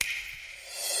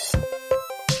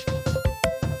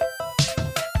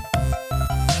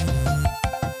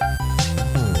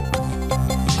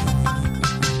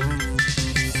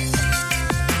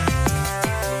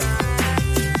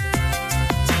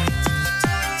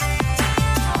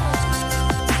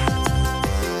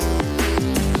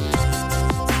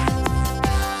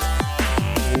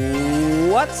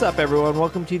What's up, everyone?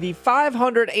 Welcome to the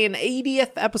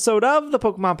 580th episode of the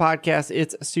Pokemon Podcast.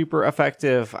 It's super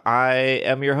effective. I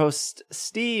am your host,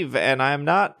 Steve, and I'm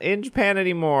not in Japan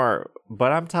anymore,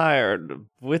 but I'm tired.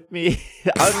 With me,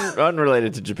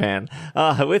 unrelated to Japan,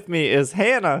 with me is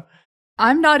Hannah.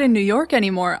 I'm not in New York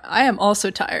anymore. I am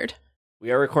also tired. We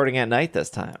are recording at night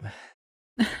this time.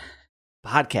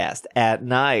 Podcast at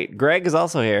night. Greg is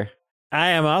also here.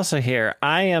 I am also here.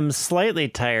 I am slightly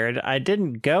tired. I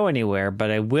didn't go anywhere, but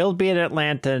I will be in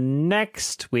Atlanta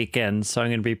next weekend, so I'm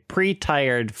going to be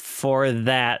pre-tired for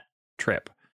that trip.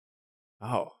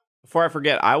 Oh, before I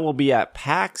forget, I will be at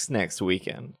PAX next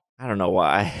weekend. I don't know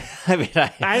why.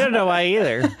 I don't know why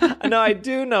either. No, I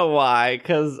do know why,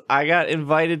 because I got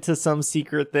invited to some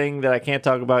secret thing that I can't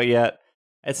talk about yet.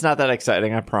 It's not that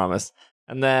exciting, I promise.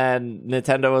 And then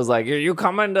Nintendo was like, "Are you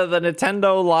coming to the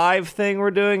Nintendo Live thing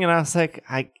we're doing?" And I was like,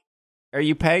 "Are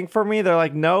you paying for me?" They're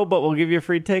like, "No, but we'll give you a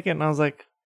free ticket." And I was like,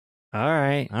 all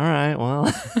right, well,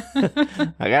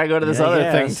 I gotta go to this other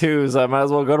thing too, so I might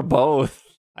as well go to both.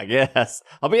 I guess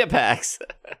I'll be at PAX.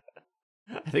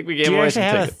 I think we gave away some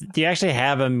tickets. Do you actually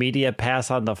have a media pass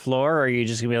on the floor, or are you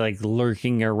just gonna be like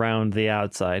lurking around the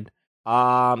outside?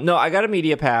 No, I got a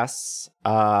media pass.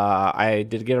 I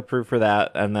did get approved for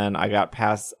that, and then I got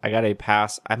a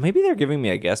pass. Maybe they're giving me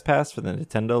a guest pass for the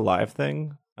Nintendo Live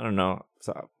thing. I don't know.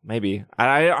 So maybe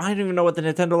I don't even know what the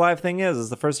Nintendo Live thing is. It's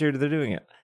the first year they're doing it.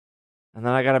 And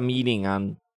then I got a meeting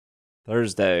on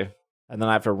Thursday, and then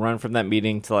I have to run from that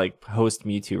meeting to like host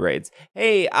Mewtwo raids.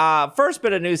 Hey, first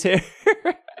bit of news here.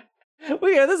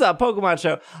 This is a Pokemon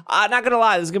show. Not gonna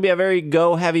lie, this is gonna be a very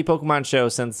go heavy Pokemon show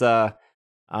since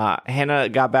Hannah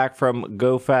got back from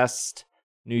Go Fest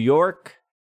New York.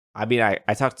 I mean,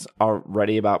 I talked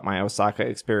already about my Osaka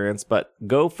experience, but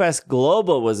Go Fest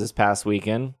Global was this past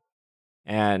weekend,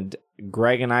 and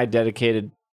Greg and I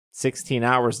dedicated 16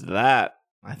 hours to that.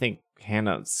 I think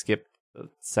Hannah skipped the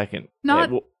second.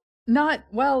 The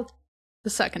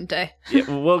second day. Yeah,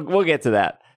 we'll get to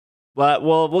that, but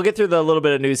we'll get through the little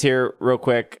bit of news here real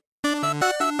quick.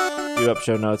 Up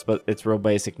show notes, but it's real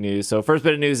basic news. So first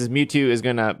bit of news is Mewtwo is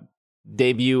going to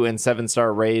debut in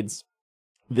 7-star raids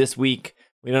this week.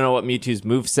 We don't know what Mewtwo's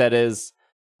moveset is.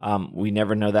 We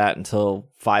never know that until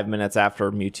 5 minutes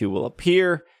after Mewtwo will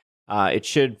appear. It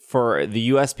should, for the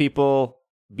US people,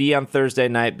 be on Thursday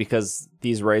night because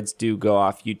these raids do go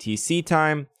off UTC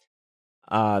time.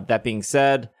 That being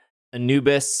said,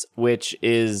 Anubis, which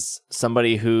is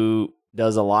somebody who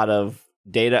does a lot of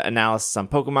data analysis on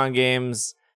Pokemon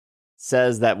games,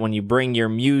 says that when you bring your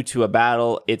Mew to a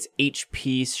battle, its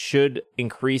HP should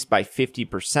increase by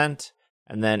 50%,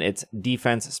 and then its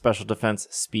defense, special defense,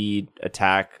 speed,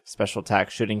 attack, special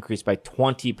attack should increase by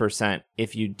 20%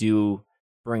 if you do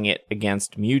bring it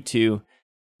against Mewtwo.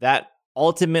 That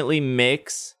ultimately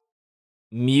makes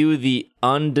Mew the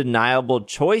undeniable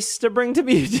choice to bring to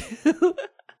Mewtwo.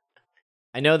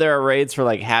 I know there are raids for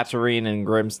like Hatterene and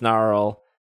Grimmsnarl.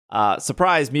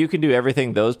 Surprise, Mew can do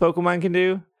everything those Pokemon can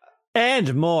do.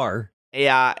 And more.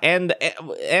 Yeah, and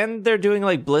they're doing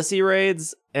like Blissey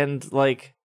raids, and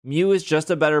like Mew is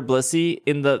just a better Blissey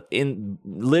in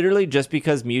literally just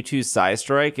because Mewtwo's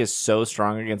Psystrike is so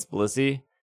strong against Blissey.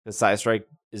 The Psystrike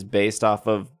is based off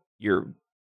of your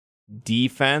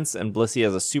defense, and Blissey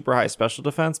has a super high special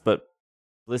defense, but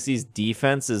Blissey's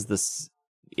defense is the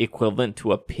equivalent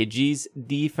to a Pidgey's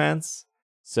defense.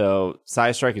 So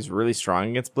Psystrike is really strong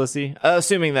against Blissey,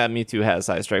 assuming that Mewtwo has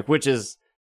Psystrike, which is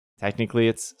technically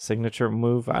its signature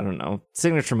move. I don't know.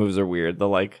 Signature moves are weird. They'll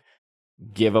like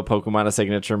give a Pokemon a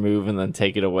signature move and then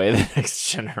take it away the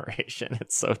next generation.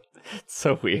 It's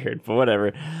so weird, but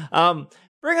whatever.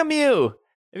 Bring a Mew.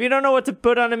 If you don't know what to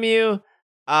put on a Mew,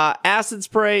 Acid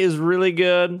Spray is really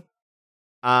good.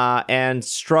 And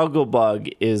Struggle Bug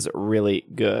is really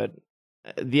good.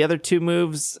 The other two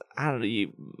moves, I don't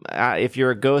know. If you're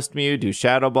a Ghost Mew, do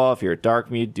Shadow Ball. If you're a Dark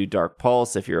Mew, do Dark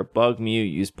Pulse. If you're a Bug Mew,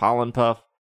 use Pollen Puff.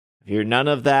 If you're none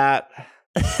of that,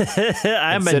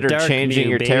 consider changing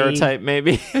your Terra type,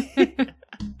 maybe.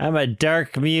 I'm a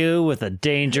Dark Mew with a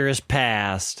dangerous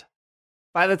past.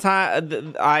 By the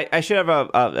time I should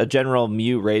have a general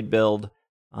Mew raid build,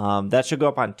 that should go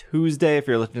up on Tuesday if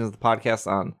you're listening to the podcast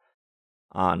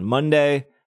on Monday.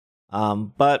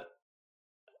 But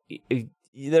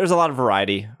there's a lot of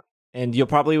variety, and you'll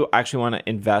probably actually want to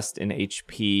invest in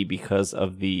HP because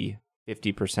of the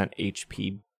 50%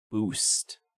 HP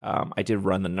boost. I did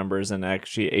run the numbers, and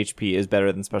actually HP is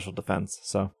better than special defense.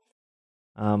 So,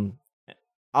 I'll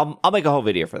make a whole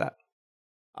video for that.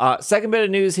 Second bit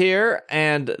of news here,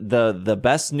 and the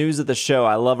best news of the show.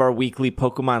 I love our weekly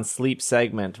Pokemon Sleep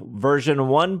segment. Version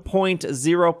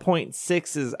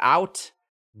 1.0.6 is out.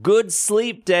 Good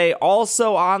Sleep Day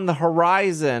also on the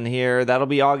horizon here. That'll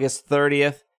be August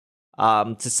 30th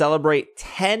to celebrate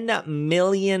 10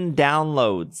 million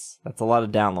downloads. That's a lot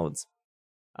of downloads.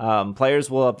 Players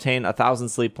will obtain 1,000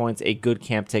 sleep points, a good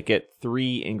camp ticket,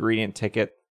 3 ingredient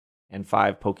ticket, and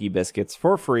 5 Poke Biscuits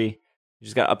for free. You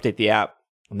just got to update the app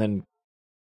and then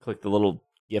click the little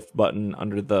gift button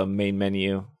under the main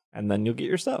menu, and then you'll get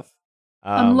your stuff.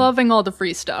 I'm loving all the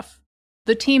free stuff.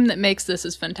 The team that makes this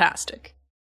is fantastic.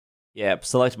 Yeah,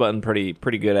 select button pretty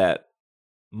good at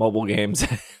mobile games.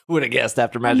 Would have guessed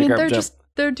after Magic Carp Jump.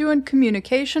 They're doing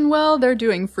communication well. They're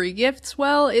doing free gifts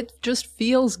well. It just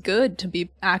feels good to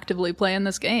be actively playing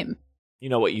this game. You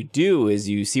know what you do is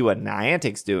you see what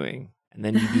Niantic's doing, and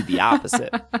then you do the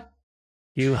opposite.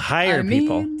 You hire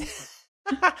people.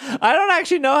 I don't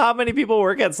actually know how many people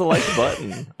work at Select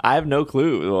Button. I have no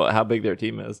clue how big their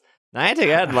team is. Niantic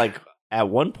had at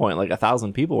one point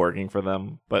 1,000 people working for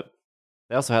them, but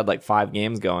they also had 5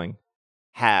 games going.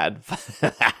 Had.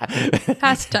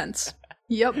 Past tense.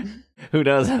 Yep. Who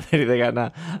knows how many they got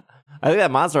now? I think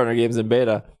that Monster Hunter game's in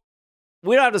beta.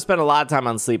 We don't have to spend a lot of time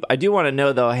on sleep. I do want to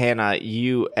know, though, Hannah,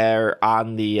 you are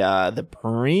on the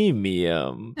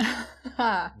premium.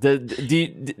 Now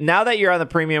that you're on the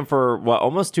premium for,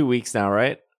 almost 2 weeks now,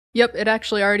 right? Yep, it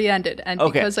actually already ended. And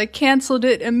because I canceled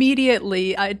it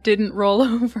immediately, I didn't roll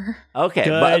over. Okay.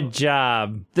 Good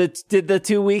job. Did the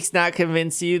 2 weeks not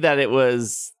convince you that it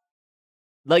was,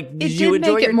 it did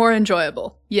make it more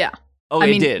enjoyable. Yeah. Oh,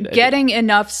 it did. Getting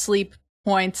enough sleep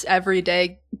points every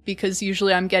day, because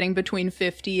usually I'm getting between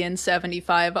 50 and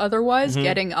 75. Otherwise,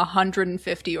 getting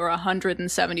 150 or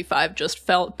 175 just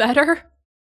felt better.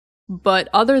 But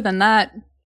other than that,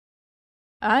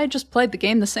 I just played the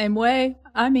game the same way.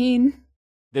 I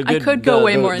could go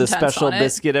way more intense on it. The special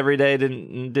biscuit every day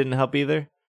didn't help either?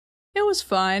 It was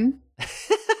fine.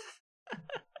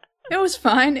 It was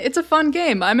fine. It's a fun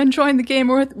game. I'm enjoying the game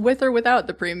with or without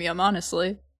the premium,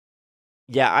 honestly.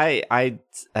 Yeah, I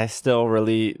still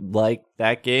really like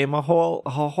that game a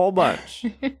whole bunch.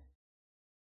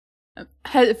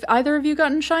 Have either of you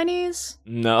gotten shinies?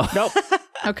 No. Nope.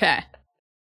 Okay.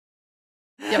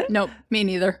 Yep, nope, me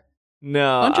neither.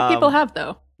 No. A bunch of people have,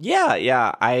 though.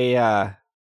 Yeah.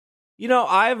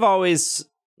 I've always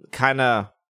kind of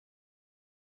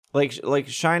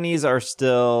shinies are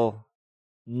still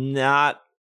not.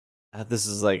 This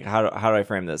is how do I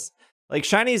frame this?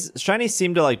 Shinies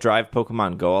seem to drive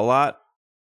Pokemon Go a lot,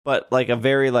 but a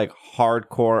very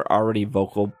hardcore, already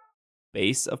vocal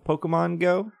base of Pokemon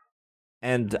Go,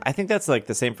 and I think that's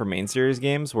the same for main series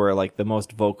games where the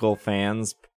most vocal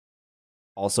fans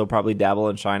also probably dabble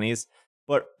in shinies.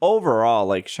 But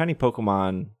overall, shiny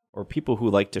Pokemon or people who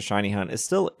like to shiny hunt is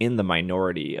still in the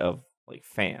minority of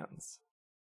fans.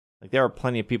 There are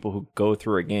plenty of people who go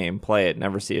through a game, play it,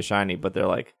 never see a shiny, but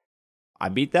they're I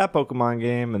beat that Pokemon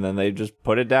game, and then they just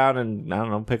put it down and, I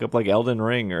don't know, pick up Elden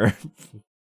Ring or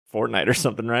Fortnite or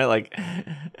something, right?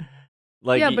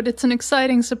 Yeah, but it's an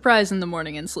exciting surprise in the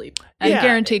morning and sleep. And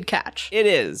guaranteed catch. It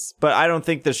is, but I don't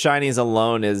think the shinies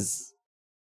alone is...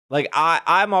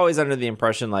 I'm always under the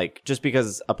impression, just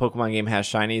because a Pokemon game has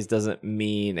shinies doesn't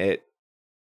mean it...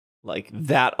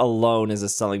 that alone is a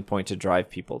selling point to drive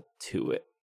people to it.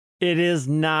 It is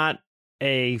not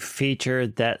a feature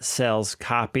that sells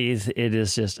copies. It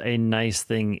is just a nice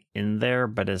thing in there,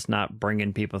 but it's not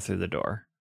bringing people through the door.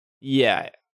 Yeah.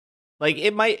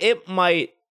 It might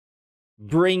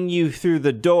bring you through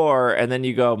the door, and then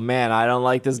you go, man, I don't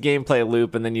like this gameplay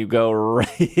loop, and then you go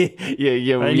right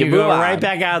you go right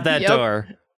back out that door.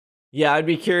 Yeah, I'd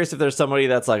be curious if there's somebody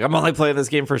that's I'm only playing this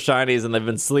game for shinies, and they've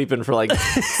been sleeping for 40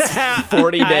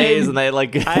 days, and they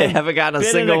haven't gotten a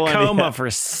single one. I've been in a coma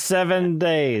for 7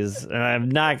 days, and I've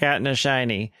not gotten a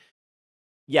shiny.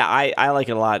 Yeah, I like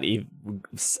it a lot.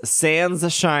 Sans a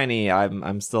shiny,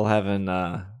 I'm still having.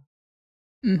 I'm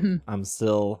in this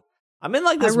I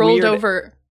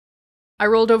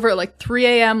rolled over at 3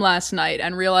 a.m. last night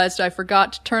and realized I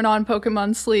forgot to turn on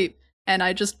Pokemon Sleep. And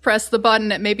I just pressed the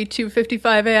button at maybe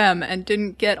 2:55 a.m. and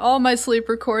didn't get all my sleep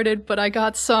recorded, but I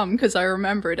got some because I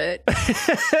remembered it. Oh,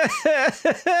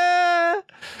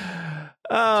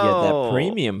 you had that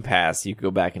premium pass. You could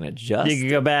go back and adjust. You could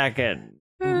go back and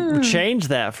change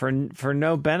that for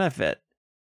no benefit.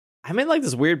 I'm in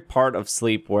this weird part of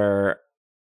sleep where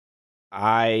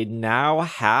I now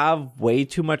have way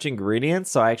too much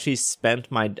ingredients, so I actually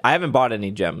I haven't bought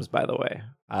any gems, by the way.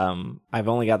 I've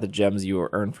only got the gems you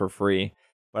earn for free,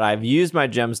 but I've used my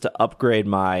gems to upgrade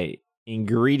my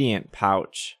ingredient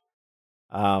pouch.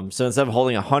 So instead of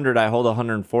holding 100, I hold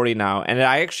 140 now, and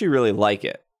I actually really like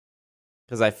it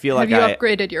because I feel Have you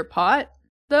upgraded your pot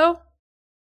though?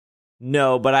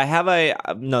 No, but I have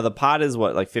no, the pot is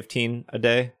what, like 15 a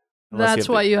day? That's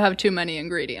why you have too many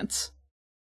ingredients.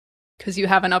 Because you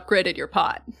haven't upgraded your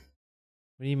pot.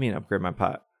 What do you mean upgrade my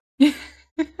pot?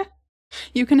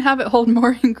 You can have it hold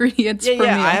more ingredients per meal.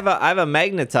 I have a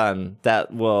magneton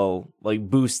that will like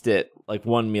boost it like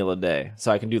 1 meal a day.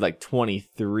 So I can do like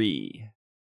 23.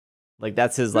 Like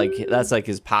that's his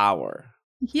his power.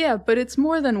 Yeah, but it's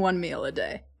more than 1 meal a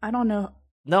day. I don't know.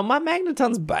 No, my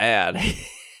magneton's bad.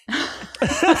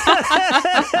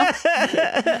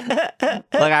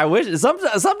 Like I wish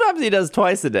sometimes he does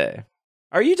twice a day.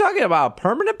 Are you talking about a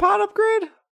permanent pot upgrade?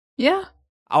 Yeah.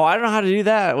 Oh, I don't know how to do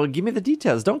that. Well, give me the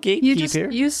details. Don't gatekeep here.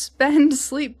 You spend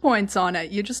sleep points on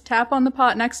it. You just tap on the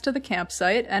pot next to the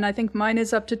campsite, and I think mine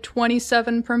is up to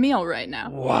 27 per meal right now.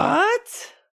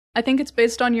 What? I think it's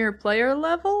based on your player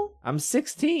level. I'm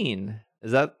 16.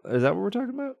 Is that what we're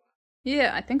talking about?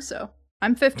 Yeah, I think so.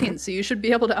 I'm 15, so you should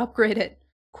be able to upgrade it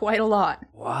quite a lot.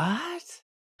 What?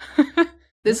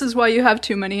 This is why you have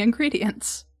too many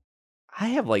ingredients. I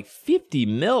have like 50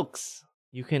 milks.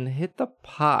 You can hit the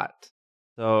pot.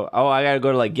 So, I gotta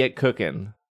go to like get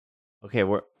cooking. Okay,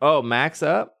 max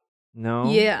up?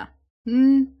 No. Yeah.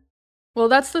 Well,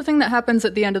 that's the thing that happens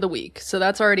at the end of the week. So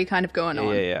that's already kind of going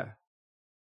on. Yeah.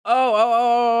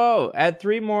 Oh. Add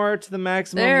 3 more to the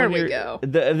maximum. There we go.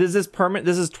 This is permanent.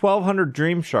 This is 1,200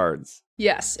 dream shards.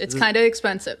 Yes, it's kind of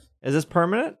expensive. Is this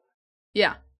permanent?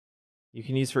 Yeah. You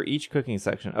can use for each cooking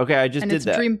section. Okay, I just did that. And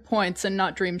it's dream points and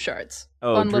not dream shards.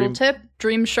 Oh, Fun little tip.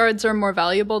 Dream shards are more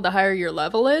valuable the higher your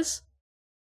level is.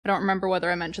 I don't remember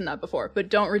whether I mentioned that before, but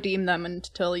don't redeem them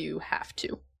until you have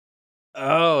to.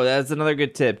 Oh, that's another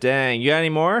good tip. Dang, you got any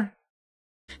more?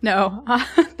 No,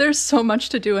 there's so much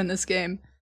to do in this game.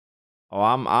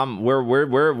 Oh,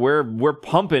 we're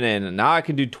pumping in. Now I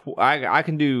can do I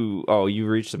can do. Oh, you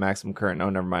reached the maximum current. Oh,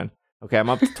 never mind. Okay,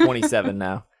 I'm up to 27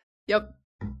 now. Yep.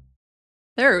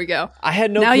 There we go. I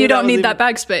had no. Now you don't need that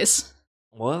bag space.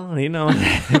 Well,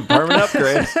 permanent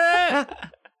upgrade.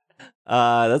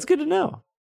 That's good to know.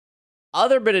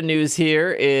 Other bit of news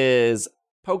here is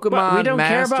Pokemon What, we don't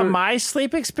care Master... about my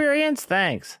sleep experience?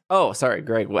 Thanks. Oh, sorry,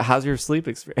 Greg. How's your sleep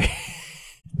experience?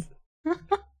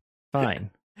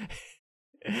 Fine.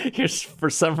 You're for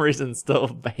some reason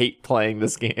still hate playing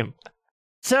this game.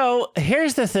 So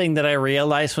here's the thing that I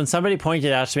realized when somebody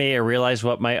pointed out to me, I realized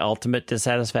what my ultimate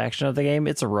dissatisfaction of the game.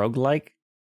 It's a roguelike.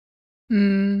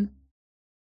 You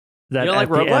don't like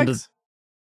roguelikes?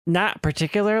 Not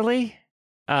particularly.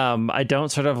 I don't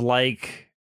sort of like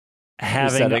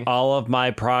having Resetting. all of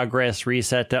my progress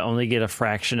reset to only get a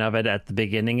fraction of it at the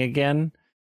beginning again.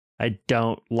 I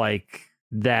don't like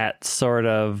that sort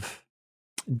of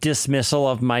dismissal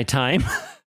of my time.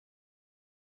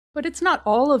 But it's not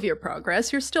all of your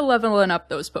progress. You're still leveling up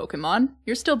those Pokemon.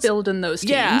 You're still building those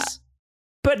teams. Yeah,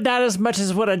 but not as much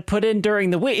as what I'd put in during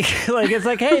the week. Like, it's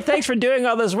like, hey, thanks for doing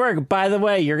all this work. By the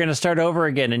way, you're going to start over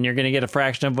again and you're going to get a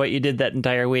fraction of what you did that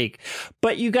entire week.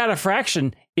 But you got a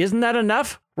fraction. Isn't that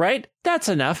enough? Right? That's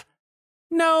enough.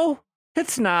 No,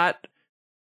 it's not.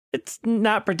 It's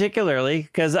not particularly,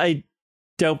 because I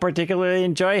don't particularly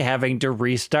enjoy having to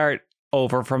restart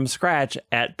over from scratch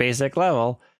at basic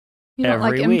level. You don't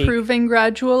like week. Improving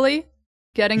gradually?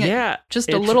 Getting it just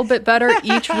a little bit better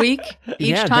each week?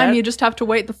 Each time you just have to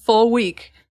wait the full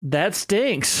week. That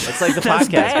stinks. It's like the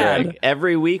podcast, Greg.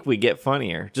 Every week we get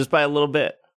funnier, just by a little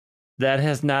bit. That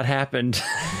has not happened.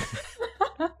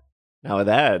 Not with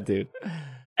that, dude.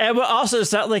 And also,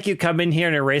 it's not like you come in here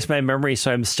and erase my memory,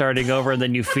 so I'm starting over, and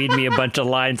then you feed me a bunch of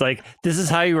lines like, this is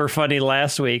how you were funny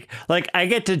last week. Like, I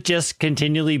get to just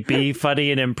continually be funny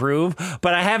and improve,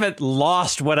 but I haven't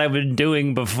lost what I've been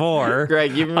doing before.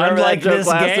 Greg, you remember unlike that joke this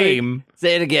last game. Week?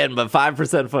 Say it again, but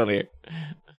 5% funnier.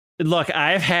 Look,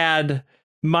 I've had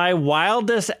my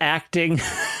wildest acting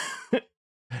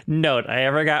note I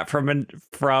ever got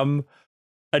from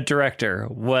a director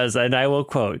was, and I will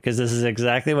quote, because this is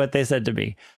exactly what they said to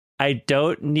me, I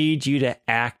don't need you to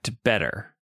act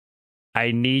better.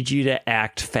 I need you to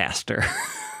act faster.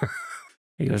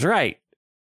 He was right.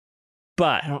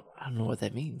 But I don't know what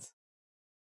that means.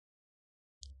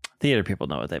 Theater people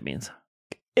know what that means.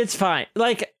 It's fine.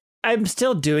 Like, I'm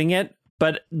still doing it,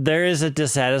 but there is a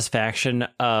dissatisfaction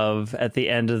of, at the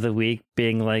end of the week,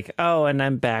 being like, oh, and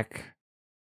I'm back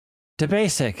to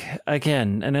basic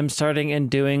again, and I'm starting and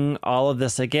doing all of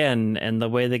this again, and the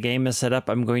way the game is set up,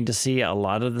 I'm going to see a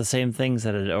lot of the same things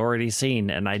that I'd already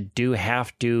seen, and I do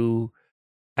feel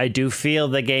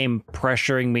the game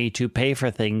pressuring me to pay for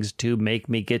things to make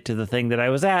me get to the thing that I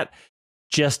was at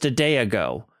just a day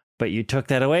ago, but you took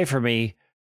that away from me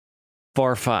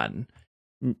for fun.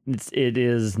 It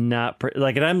is not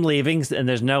like, and I'm leaving, and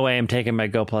there's no way I'm taking my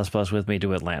Go Plus Plus with me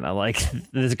to Atlanta. Like,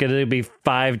 there's going to be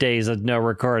 5 days of no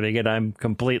recording, and I'm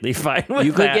completely fine with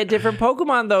You that. could get different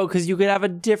Pokemon, though, because you could have a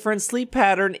different sleep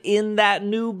pattern in that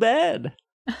new bed.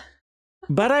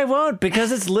 But I won't,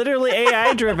 because it's literally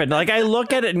AI driven. Like, I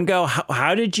look at it and go,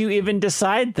 how did you even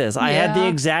decide this? I had the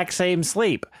exact same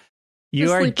sleep.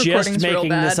 You are just making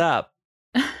this up.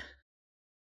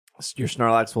 Your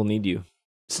Snorlax will need you.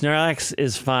 Snorlax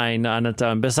is fine on its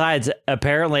own. Besides,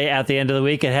 apparently at the end of the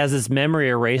week, it has its memory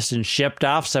erased and shipped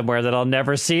off somewhere that I'll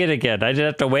never see it again. I just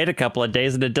have to wait a couple of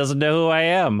days and it doesn't know who I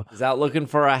am. He's out looking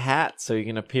for a hat so you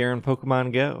can appear in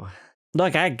Pokemon Go.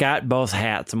 Look, I got both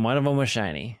hats and one of them was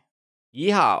shiny.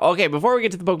 Yeehaw. Okay, before we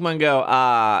get to the Pokemon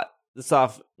Go, this is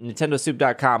off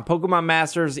NintendoSoup.com. Pokemon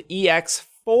Masters EX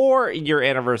 4-year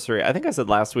anniversary. I think I said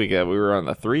last week that we were on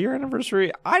the 3-year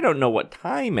anniversary. I don't know what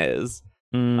time is.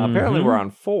 Apparently we're on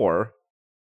 4.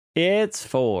 It's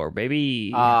 4,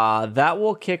 baby. That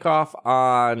will kick off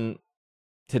on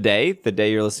today, the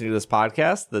day you're listening to this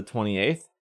podcast, the 28th.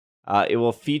 It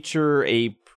will feature a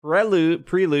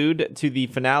prelude to the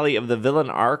finale of the villain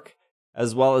arc,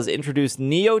 as well as introduce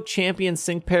Neo Champion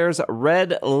Sync pairs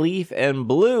Red, Leaf, and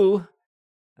Blue.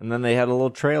 And then they had a little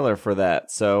trailer for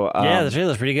that. So yeah, the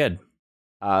trailer's pretty good.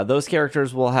 Those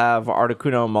characters will have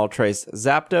Articuno, Moltres,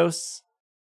 Zapdos,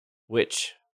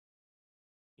 which,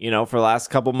 you know, for the last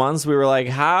couple months, we were like,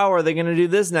 how are they going to do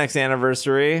this next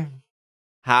anniversary?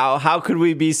 How could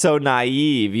we be so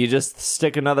naive? You just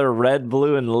stick another Red,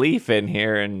 Blue, and Leaf in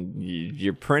here, and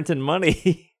you're printing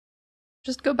money.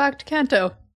 Just go back to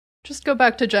Kanto. Just go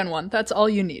back to Gen 1. That's all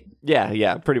you need.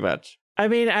 Yeah, pretty much. I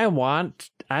mean, I want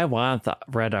the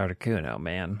Red Articuno,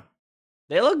 man.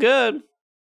 They look good.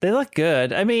 They look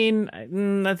good. I mean,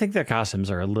 I think their costumes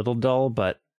are a little dull,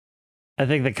 but I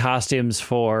think the costumes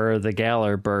for the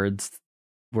Galar birds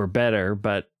were better,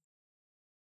 but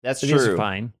that's these true. are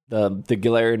fine. The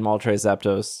Galarian, Moltres,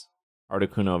 Zapdos,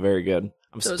 Articuno, very good.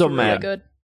 I'm Those still were mad. really good.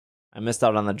 I missed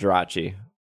out on the Jirachi.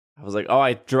 I was like,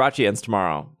 Jirachi ends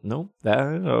tomorrow. Nope,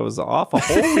 that was off a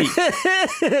whole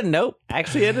week. Nope.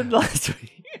 Actually ended last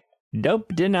week.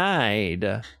 Nope,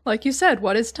 denied. Like you said,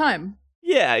 what is time?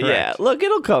 Yeah. Correct. Look,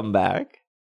 it'll come back.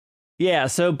 Yeah,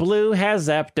 so blue has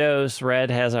Zapdos,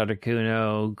 red has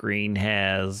Articuno, green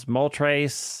has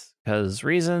Moltres, because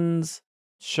reasons.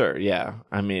 Sure, yeah.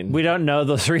 I mean, We don't know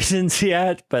those reasons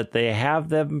yet, but they have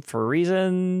them for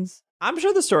reasons. I'm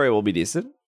sure the story will be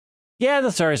decent. Yeah,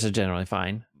 the stories are generally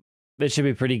fine. It should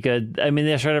be pretty good. I mean,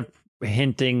 they're sort of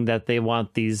hinting that they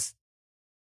want these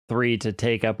 3 to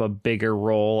take up a bigger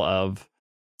role of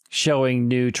showing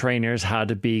new trainers how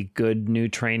to be good new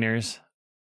trainers.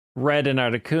 Red and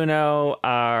Articuno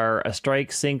are a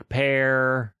strike sync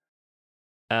pair.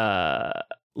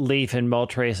 Leaf and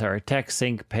Moltres are a tech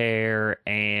sync pair.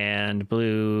 And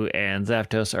Blue and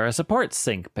Zapdos are a support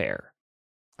sync pair.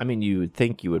 I mean, you would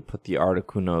think you would put the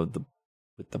Articuno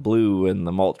with the blue and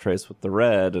the Moltres with the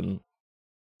red and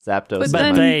Zapdos.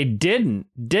 But they didn't,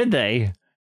 did they?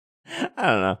 I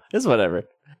don't know. It's whatever.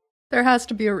 There has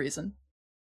to be a reason.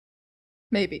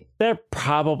 Maybe. There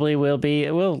probably will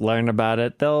be. We'll learn about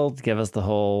it. They'll give us the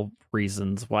whole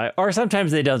reasons why. Or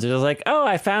sometimes they don't. They're just like, oh,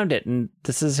 I found it, and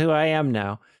this is who I am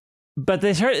now. But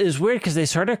it's weird because they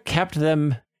sort of kept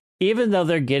them, even though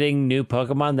they're getting new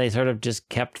Pokemon, they sort of just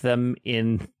kept them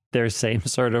in their same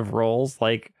sort of roles.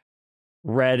 Like,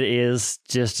 Red is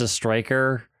just a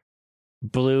striker.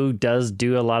 Blue does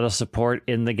do a lot of support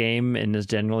in the game and is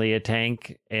generally a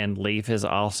tank. And Leaf is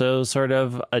also sort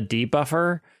of a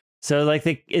debuffer. So,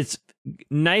 like, it's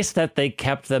nice that they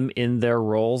kept them in their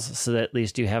roles so that at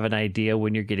least you have an idea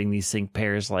when you're getting these sync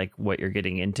pairs, like what you're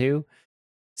getting into.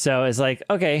 So it's like,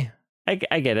 okay, I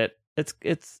get it.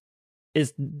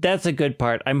 That's a good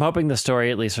part. I'm hoping the story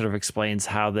at least sort of explains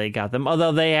how they got them.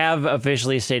 Although they have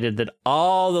officially stated that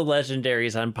all the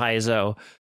legendaries on Paizo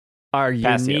are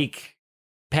unique.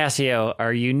 Passio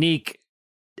are unique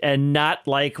and not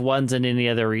like ones in any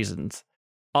other reasons.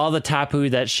 All the Tapu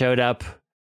that showed up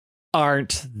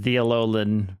aren't the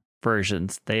Alolan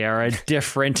versions. They are a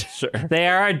different They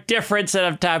are a different set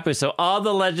of Tapu. So all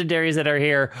the legendaries that are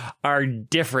here are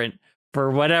different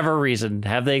for whatever reason.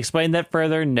 Have they explained that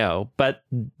further? No, but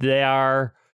they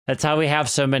are. That's how we have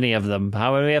so many of them.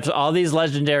 How we have all these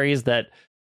legendaries that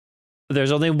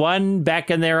there's only one back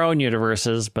in their own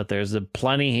universes, but there's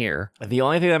plenty here. The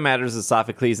only thing that matters is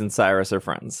Sophocles and Cyrus are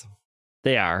friends.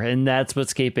 They are, and that's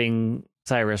what's keeping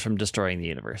Cyrus from destroying the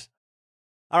universe.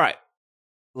 All right,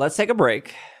 let's take a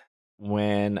break.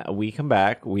 When we come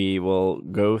back, we will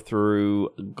go through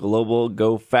Global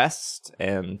Go Fest,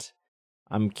 and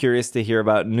I'm curious to hear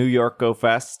about New York Go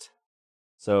Fest.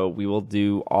 So we will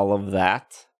do all of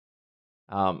that.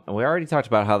 And we already talked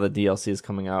about how the DLC is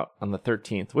coming out on the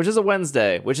 13th, which is a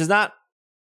Wednesday, which is not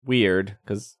weird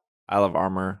because I love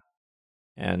Armor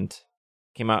and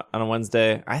came out on a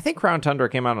Wednesday. I think Crown Tundra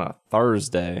came out on a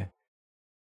Thursday.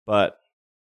 But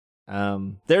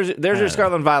there's your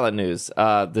Scarlet and Violet news.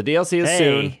 The DLC is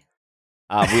soon.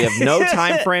 We have no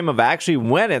time frame of actually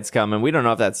when it's coming. We don't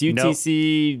know if that's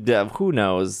UTC. Nope. Who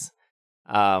knows?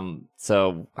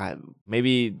 So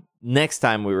maybe next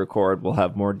time we record, we'll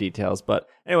have more details. But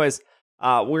anyways,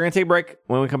 we're going to take a break.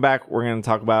 When we come back, we're going to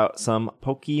talk about some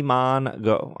Pokemon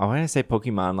Go. I want to say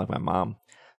Pokemon like my mom.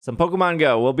 Some Pokemon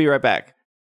Go. We'll be right back.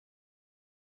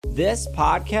 This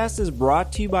podcast is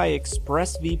brought to you by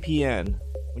ExpressVPN.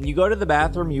 When you go to the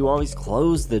bathroom, you always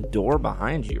close the door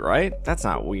behind you, right? That's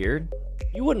not weird.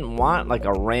 You wouldn't want like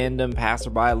a random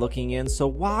passerby looking in, so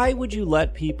why would you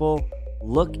let people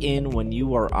look in when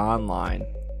you are online?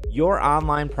 Your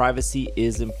online privacy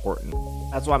is important.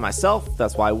 That's why myself,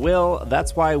 that's why Will,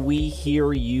 that's why we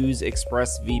here use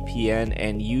ExpressVPN,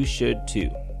 and you should too.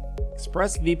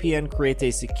 ExpressVPN creates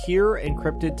a secure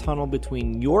encrypted tunnel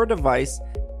between your device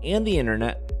and the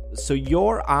internet, so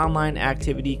your online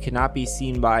activity cannot be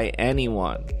seen by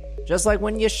anyone. Just like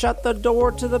when you shut the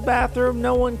door to the bathroom,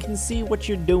 no one can see what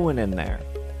you're doing in there.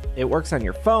 It works on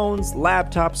your phones,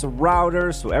 laptops,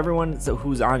 routers, so everyone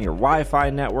who's on your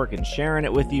Wi-Fi network and sharing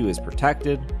it with you is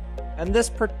protected. And this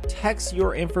protects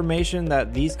your information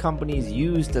that these companies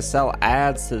use to sell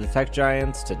ads to the tech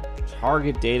giants, to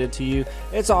target data to you.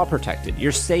 It's all protected.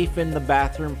 You're safe in the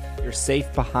bathroom. You're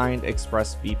safe behind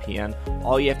ExpressVPN.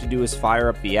 All you have to do is fire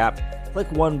up the app,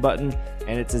 click one button,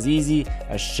 and it's as easy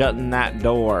as shutting that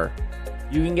door.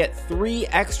 You can get 3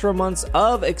 extra months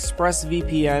of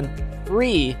ExpressVPN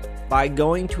free by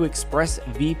going to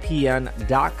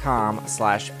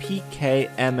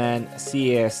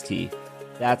expressvpn.com/PKMNCAST.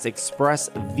 That's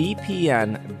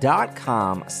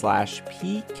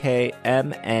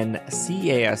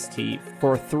expressvpn.com/PKMNCAST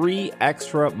for 3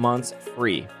 extra months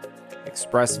free.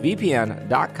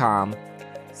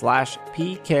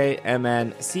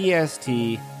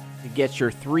 expressvpn.com/PKMNCAST to get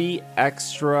your 3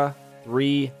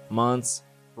 months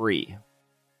free.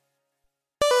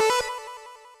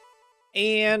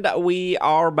 And we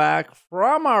are back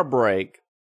from our break.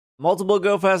 Multiple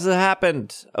Go Fests have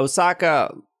happened.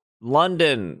 Osaka,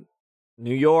 London,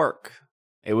 New York.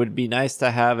 It would be nice to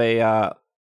have a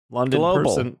London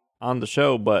person on the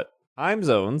show, but time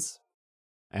zones.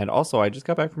 And also, I just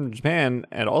got back from Japan,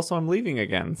 and also I'm leaving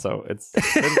again, so it's...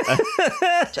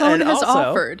 Tone has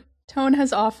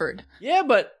offered. Yeah,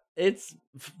 but it's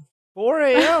 4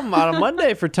 a.m. on a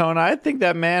Monday for Tone. I think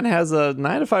that man has a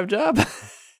 9-to-5 job.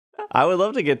 I would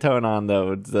love to get Tone on,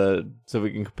 though, so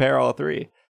we can compare all 3.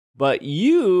 But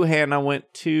you, Hannah,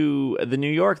 went to the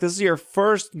New York. This is your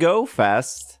first Go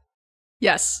Fest.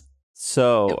 Yes.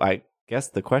 So I guess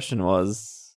the question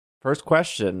was, first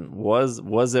question,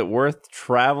 was it worth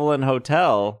travel and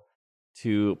hotel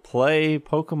to play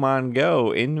Pokemon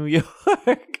Go in New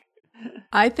York?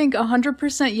 I think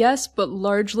 100% yes, but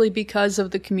largely because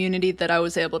of the community that I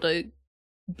was able to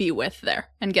be with there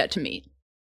and get to meet.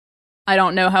 I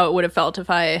don't know how it would have felt if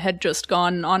I had just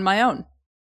gone on my own.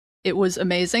 It was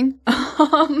amazing.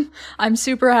 I'm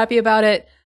super happy about it.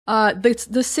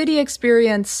 The city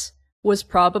experience was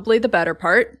probably the better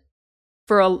part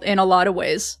in a lot of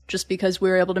ways, just because we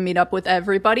were able to meet up with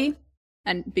everybody,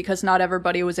 and because not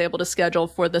everybody was able to schedule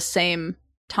for the same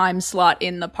time slot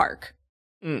in the park.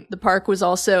 The park was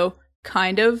also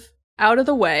kind of out of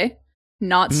the way,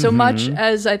 not so much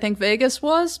as I think Vegas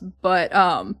was, but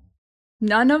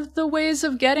none of the ways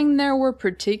of getting there were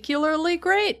particularly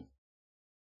great.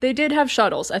 They did have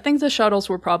shuttles. I think the shuttles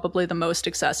were probably the most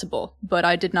accessible, but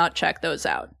I did not check those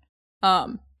out.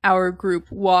 Our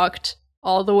group walked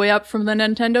all the way up from the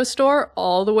Nintendo store,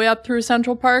 all the way up through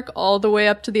Central Park, all the way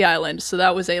up to the island. So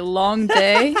that was a long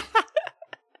day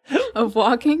of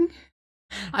walking.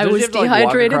 I was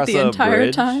dehydrated the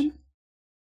entire time.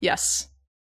 Yes.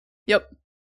 Yep.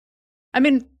 I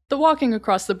mean, the walking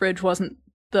across the bridge wasn't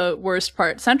the worst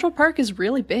part. Central Park is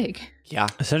really big. Yeah.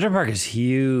 Central Park is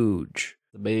huge.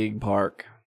 The big park.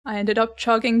 I ended up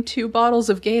chugging 2 bottles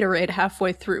of Gatorade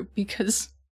halfway through because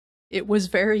it was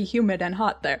very humid and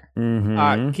hot there.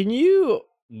 Can you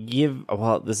give...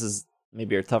 Well, this is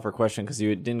maybe a tougher question because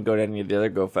you didn't go to any of the other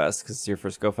Go Fest because it's your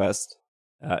first Go Fest.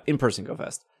 In-person Go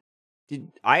Fest.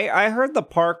 I heard the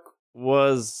park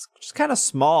was just kind of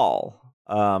small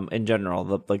in general.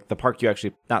 The park you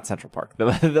actually... Not Central Park.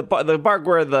 The park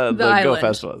where the Go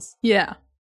Fest was. Yeah.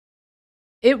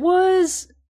 It was...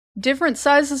 different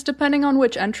sizes depending on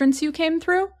which entrance you came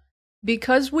through.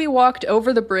 Because we walked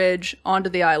over the bridge onto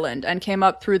the island and came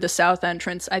up through the south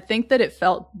entrance, I think that it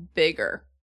felt bigger.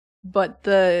 But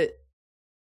the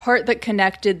part that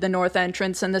connected the north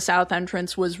entrance and the south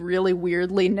entrance was really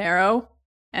weirdly narrow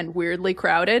and weirdly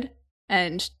crowded,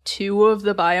 and 2 of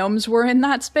the biomes were in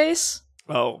that space.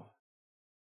 Oh.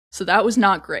 So that was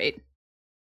not great.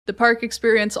 The park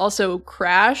experience also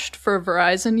crashed for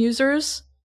Verizon users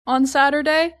on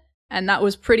Saturday, and that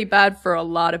was pretty bad for a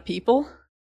lot of people.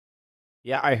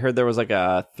 Yeah, I heard there was like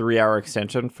a 3-hour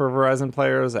extension for Verizon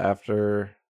players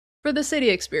after... For the city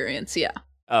experience, yeah.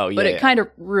 Oh, yeah. But it kind of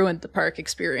ruined the park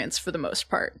experience for the most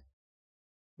part.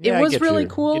 Yeah, it was really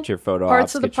cool. Get your photo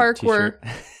Parts ops, of the park were...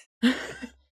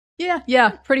 Yeah,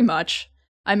 pretty much.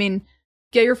 I mean,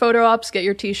 get your photo ops, get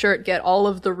your t-shirt, get all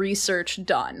of the research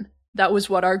done. That was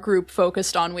what our group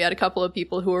focused on. We had a couple of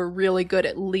people who were really good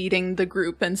at leading the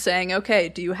group and saying, okay,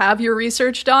 do you have your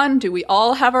research done? Do we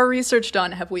all have our research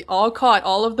done? Have we all caught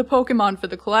all of the Pokemon for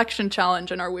the collection challenge?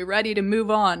 And are we ready to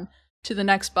move on to the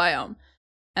next biome?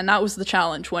 And that was the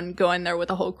challenge when going there with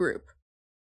a whole group.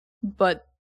 But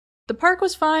the park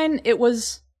was fine. It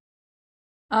was...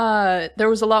 there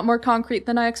was a lot more concrete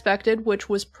than I expected, which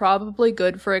was probably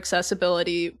good for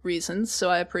accessibility reasons, so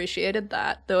I appreciated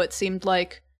that, though it seemed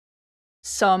like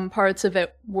some parts of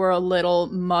it were a little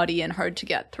muddy and hard to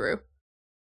get through.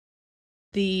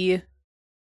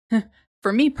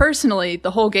 For me personally, the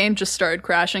whole game just started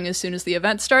crashing as soon as the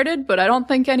event started, but I don't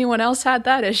think anyone else had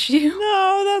that issue.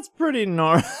 No, that's pretty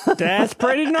normal. That's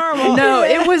pretty normal. No,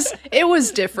 it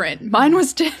was different. Mine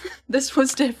was this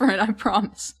was different, I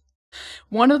promise.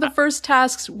 One of the first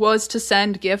tasks was to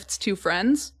send gifts to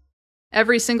friends.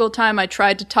 Every single time I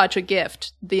tried to touch a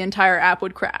gift, the entire app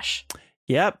would crash.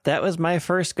 Yep, that was my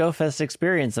first GoFest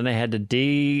experience, and I had to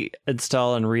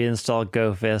deinstall and reinstall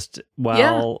GoFest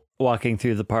while walking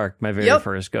through the park. My very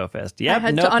first GoFest. Yep, I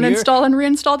had to uninstall and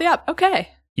reinstall the app. Okay,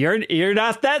 you're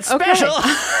not that special.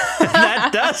 Okay. That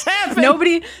does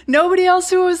happen. Nobody else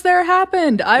who was there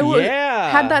happened.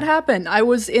 Had that happen. I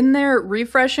was in there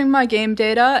refreshing my game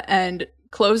data and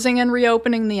closing and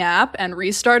reopening the app and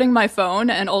restarting my phone,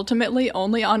 and ultimately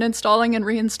only uninstalling and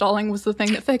reinstalling was the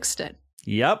thing that fixed it.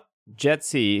 Yep.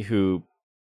 Jetsy, who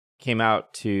came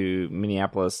out to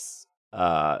Minneapolis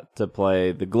to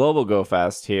play the Global Go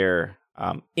Fest here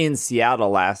in Seattle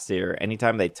last year,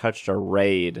 anytime they touched a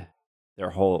raid,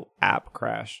 their whole app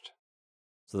crashed.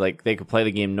 So like they could play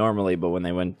the game normally, but when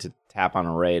they went to tap on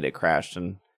a raid, it crashed,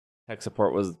 and tech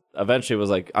support was eventually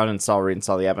like uninstall,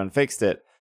 reinstall the app and fixed it.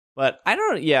 But I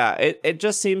don't, it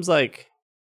just seems like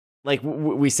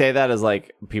we say that as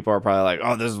like people are probably like,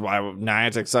 oh, this is why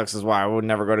Niantic sucks, is why I would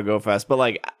never go to GoFest. But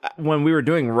like when we were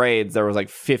doing raids, there was like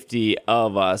 50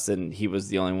 of us, and he was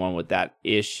the only one with that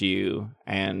issue.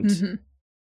 And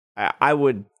I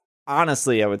would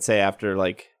say after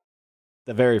like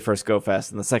the very first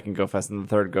GoFest and the second GoFest and the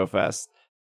third GoFest,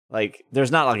 like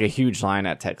there's not like a huge line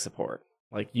at tech support.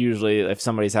 Like usually if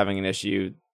somebody's having an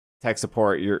issue, tech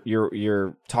support,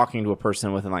 you're talking to a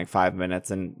person within like 5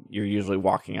 minutes, and you're usually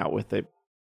walking out with a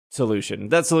solution.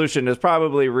 That solution is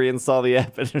probably reinstall the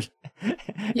app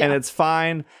and it's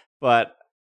fine, but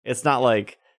it's not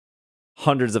like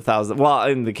hundreds of thousands. Well,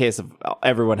 in the case of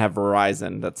everyone have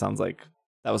Verizon, that sounds like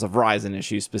that was a Verizon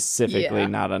issue specifically,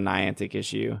 not a Niantic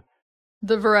issue.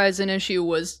 The Verizon issue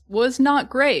was not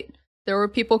great. There were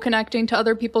people connecting to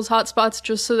other people's hotspots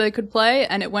just so they could play,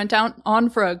 and it went on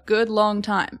for a good long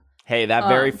time. Hey, that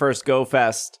very first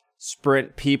GoFest,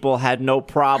 Sprint people had no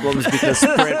problems because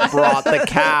Sprint brought the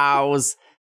cows.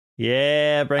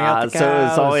 Yeah, bring out the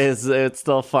cows. So it's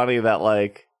still funny that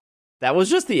like that was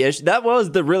just the issue. That was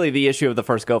really the issue of the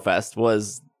first GoFest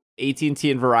was AT&T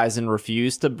and Verizon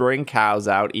refused to bring cows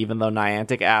out, even though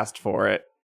Niantic asked for it,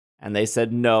 and they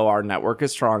said no, our network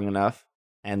is strong enough.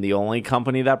 And the only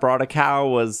company that brought a cow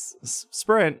was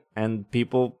Sprint, and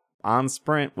people on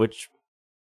Sprint, which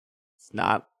it's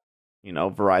not.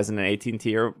 Verizon and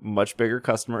AT&T are much bigger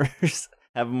customers,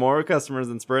 have more customers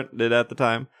than Sprint did at the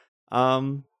time.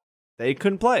 They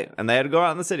couldn't play, and they had to go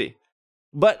out in the city.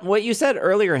 But what you said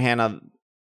earlier, Hannah,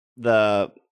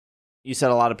 you said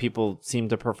a lot of people seem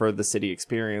to prefer the city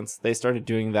experience. They started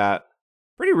doing that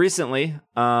pretty recently.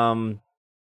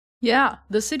 Yeah,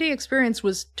 the city experience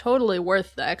was totally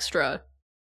worth the extra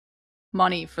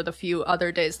money for the few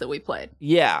other days that we played.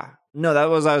 Yeah. No, that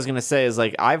was what I was going to say is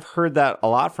like, I've heard that a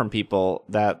lot from people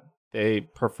that they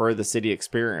prefer the city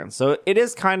experience. So it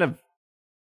is kind of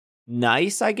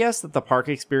nice, I guess, that the park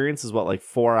experience is like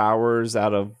 4 hours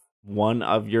out of one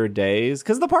of your days.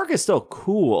 Because the park is still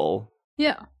cool.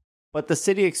 Yeah. But the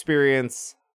city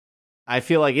experience, I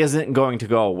feel like isn't going to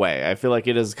go away. I feel like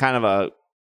it is kind of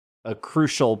a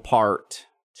crucial part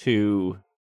to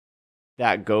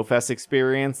that GoFest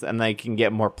experience, and they can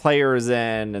get more players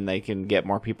in, and they can get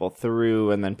more people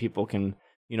through, and then people can,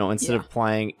 instead of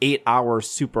playing 8 hours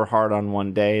super hard on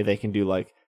one day, they can do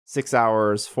like 6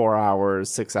 hours, 4 hours,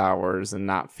 6 hours, and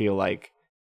not feel like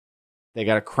they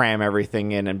got to cram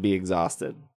everything in and be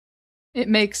exhausted. It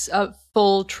makes a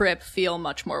full trip feel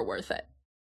much more worth it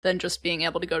than just being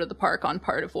able to go to the park on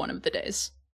part of one of the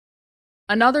days.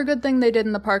 Another good thing they did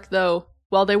in the park, though,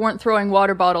 while they weren't throwing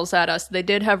water bottles at us, they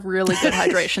did have really good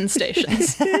hydration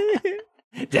stations.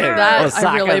 That Osaka,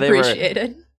 I really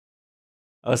appreciated.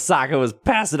 Osaka was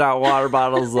passing out water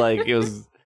bottles like it was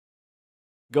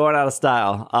going out of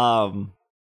style.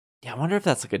 I wonder if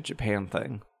that's like a Japan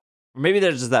thing. Or maybe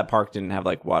there's just that park didn't have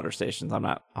like water stations. I'm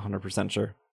not 100%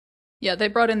 sure. Yeah, they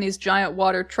brought in these giant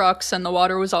water trucks and the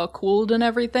water was all cooled and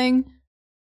everything.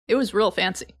 It was real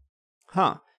fancy.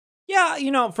 Huh.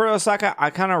 Yeah, for Osaka,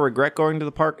 I kind of regret going to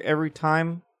the park every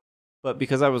time. But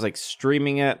because I was like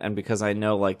streaming it, and because I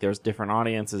know like there's different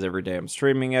audiences every day I'm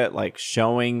streaming it, like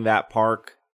showing that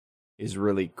park is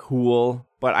really cool.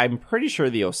 But I'm pretty sure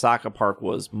the Osaka park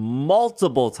was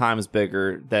multiple times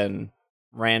bigger than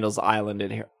Randall's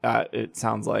Island, it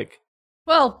sounds like.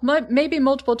 Well, maybe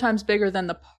multiple times bigger than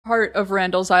the part of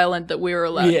Randall's Island that we were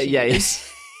allowed to use.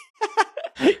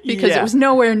 Because it was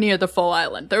nowhere near the full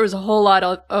island. There was a whole lot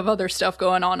of other stuff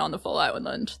going on the full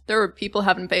island. There were people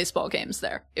having baseball games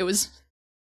there. It was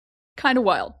kind of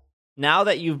wild. Now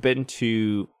that you've been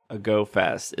to a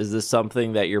GoFest, is this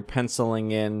something that you're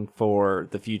penciling in for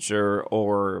the future?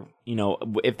 Or,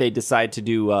 if they decide to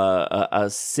do a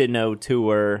Sinnoh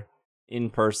tour in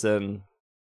person?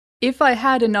 If I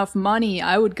had enough money,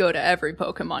 I would go to every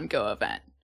Pokemon Go event.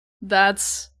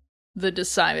 That's the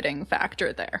deciding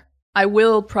factor there. I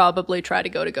will probably try to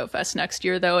go to GoFest next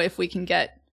year, though, if we can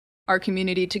get our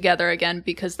community together again,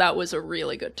 because that was a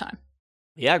really good time.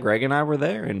 Yeah, Greg and I were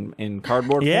there in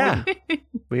cardboard form.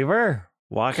 We were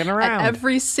walking around. At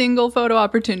every single photo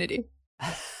opportunity.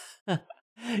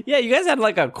 Yeah, you guys had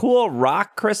like a cool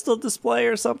rock crystal display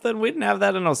or something. We didn't have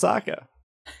that in Osaka.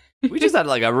 We just had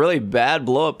like a really bad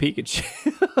blow-up Pikachu.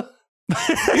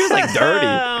 He was like dirty.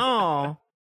 Oh.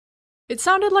 It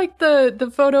sounded like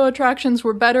the photo attractions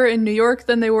were better in New York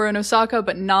than they were in Osaka,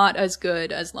 but not as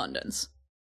good as London's.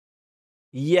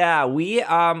 Yeah, we,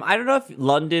 I don't know if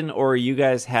London or you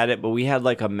guys had it, but we had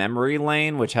like a memory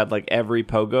lane, which had like every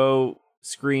Pogo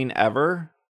screen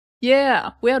ever.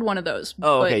 Yeah, we had one of those.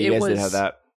 Oh, okay, you guys did have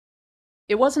that.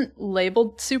 It wasn't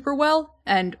labeled super well,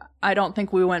 and I don't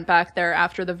think we went back there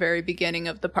after the very beginning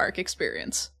of the park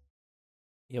experience.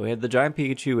 Yeah, we had the giant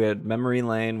Pikachu, we had memory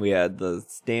lane, we had the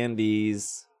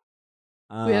standees.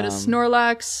 We had a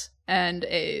Snorlax and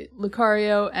a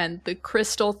Lucario and the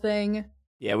thing.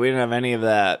 Yeah, we didn't have any of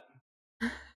that.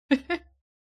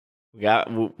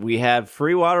 We had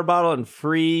free water bottle and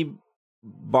free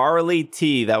barley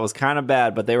tea. That was kind of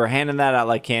bad, but they were handing that out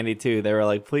like candy too. They were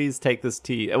like, "Please take this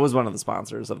tea." It was one of the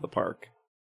sponsors of the park.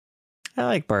 I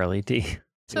like barley tea.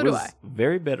 So do I.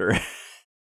 Very bitter.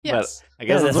 Yes. But I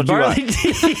guess that's what barley you want.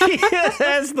 tea.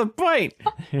 That's the point.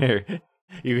 Here,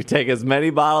 you could take as many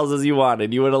bottles as you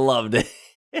wanted. You would have loved it.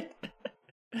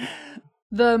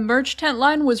 The merch tent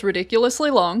line was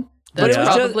ridiculously long. That's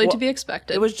probably to be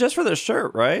expected. It was just for the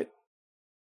shirt, right?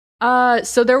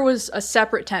 So there was a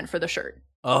separate tent for the shirt.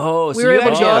 Oh, so we were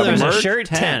able to go. There was a shirt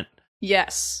tent.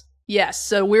 Yes.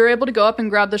 So we were able to go up and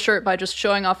grab the shirt by just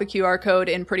showing off a QR code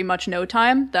in pretty much no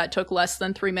time. That took less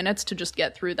than 3 minutes to just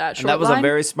get through that short line. And that was a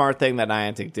very smart thing that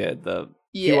Niantic did. The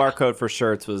QR code for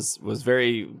shirts was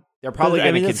very. They're probably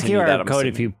going to continue that. QR code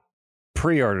if you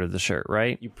pre-order the shirt,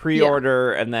 right? You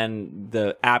pre-order, and then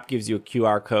the app gives you a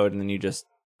QR code, and then you just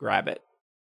grab it.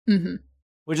 Mm-hmm.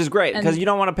 Which is great, because you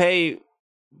don't want to pay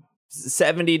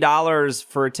 $70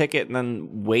 for a ticket and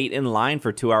then wait in line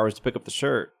for 2 hours to pick up the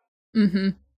shirt. Mm-hmm.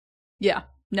 Yeah.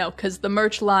 No, because the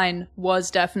merch line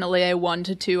was definitely a 1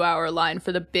 to 2 hour line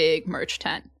for the big merch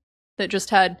tent that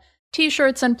just had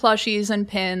t-shirts and plushies and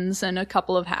pins and a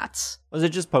couple of hats. Was it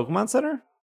just Pokemon Center?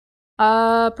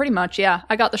 Pretty much, yeah.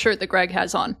 I got the shirt that Greg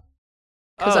has on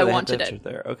because I wanted it.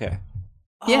 There. Okay.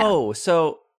 Yeah. Oh,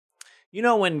 so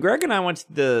when Greg and I went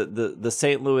to the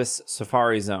St. Louis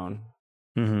Safari Zone,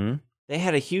 they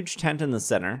had a huge tent in the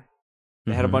center.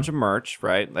 They had a bunch of merch,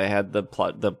 right? They had the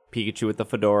Pikachu with the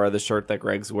fedora, the shirt that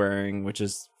Greg's wearing, which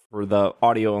is for the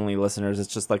audio-only listeners.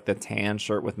 It's just like the tan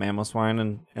shirt with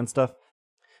Mamoswine and stuff.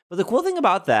 But the cool thing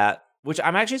about that, which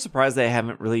I'm actually surprised they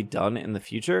haven't really done in the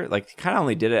future, like kind of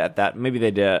only did it at that. Maybe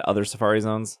they did it at other Safari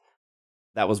Zones.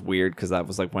 that was weird because that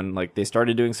was like when like they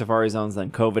started doing safari zones,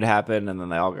 then COVID happened, and then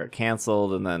they all got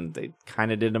canceled, and then they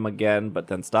kind of did them again, but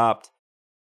then stopped.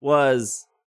 Was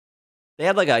they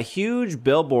had like a huge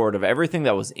billboard of everything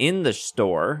that was in the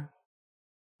store,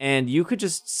 and you could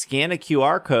just scan a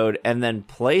QR code and then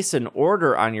place an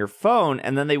order on your phone,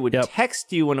 and then they would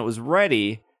text you when it was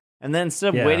ready, and then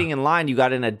instead of waiting in line, you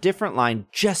got in a different line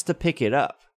just to pick it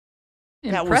up.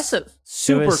 Impressive. That was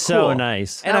super cool. So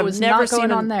nice. And I've never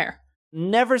seen on there.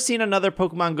 Never seen another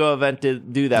Pokemon Go event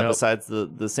do that besides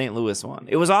the St. Louis one.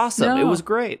 It was awesome. It was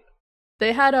great.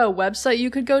 They had a website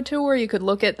you could go to where you could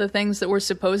look at the things that were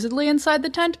supposedly inside the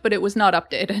tent, but it was not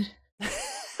updated.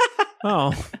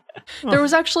 Oh. There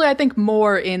was actually, I think,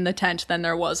 more in the tent than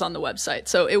there was on the website.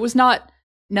 So it was not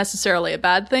necessarily a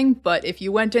bad thing, but if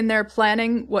you went in there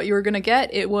planning what you were going to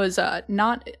get, it was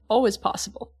not always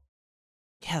possible.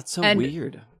 Yeah, it's so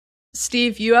weird.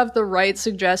 Steve, you have the right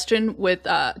suggestion with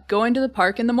going to the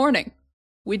park in the morning.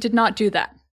 We did not do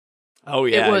that. Oh,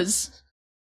 yeah.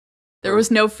 There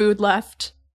was no food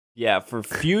left. Yeah, for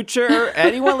future,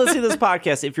 anyone listening to this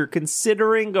podcast, if you're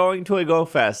considering going to a Go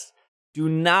Fest, do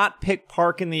not pick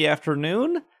park in the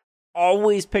afternoon.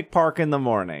 Always pick park in the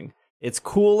morning. It's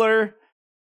cooler.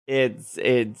 It's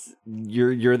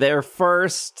you're there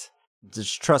first.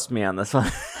 Just trust me on this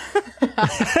one.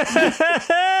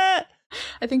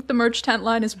 I think the merch tent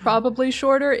line is probably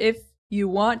shorter if you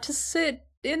want to sit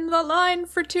in the line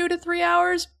for 2 to 3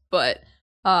 hours, but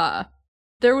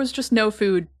there was just no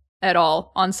food at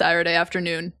all on Saturday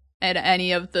afternoon at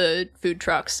any of the food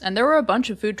trucks, and there were a bunch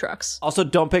of food trucks. Also,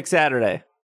 don't pick Saturday.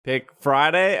 Pick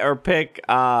Friday or pick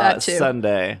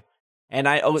Sunday. And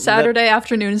Saturday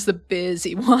afternoon is the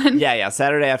busy one. Yeah,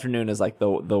 Saturday afternoon is like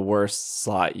the worst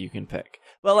slot you can pick.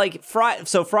 But like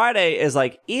Friday is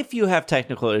like, if you have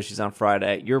technical issues on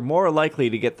Friday, you're more likely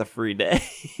to get the free day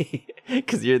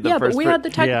because you're the first. But we had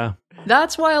the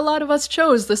That's why a lot of us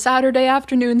chose the Saturday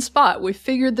afternoon spot. We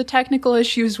figured the technical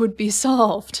issues would be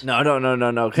solved. No.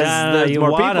 Because you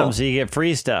more want people. them so you get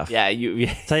free stuff. Yeah,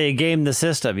 That's how you game the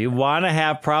system. You want to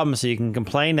have problems so you can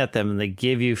complain at them, and they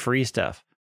give you free stuff.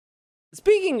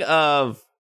 Speaking of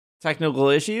technical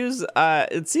issues,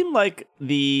 it seemed like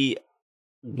the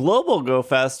Global Go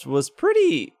Fest was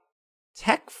pretty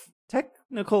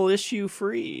technical issue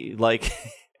free. Like,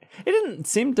 it didn't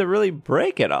seem to really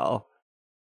break at all.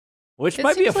 Which it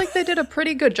might seems like they did a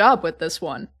pretty good job with this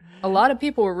one. A lot of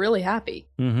people were really happy.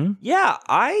 Mm-hmm. Yeah,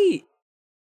 I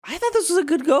thought this was a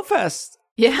good Go Fest.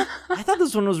 Yeah, I thought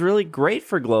this one was really great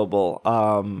for Global.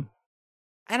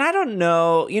 And I don't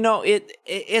know,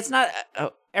 it's not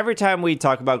every time we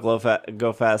talk about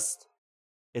Go Fest,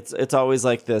 it's always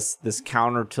like this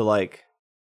counter to like,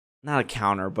 not a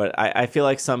counter, but I feel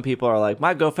like some people are like,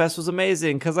 my Go Fest was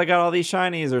amazing because I got all these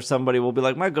shinies, or somebody will be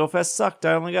like, my Go Fest sucked,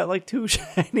 I only got like 2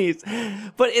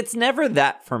 shinies. But it's never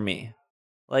that for me.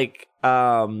 Like,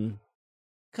 because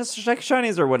like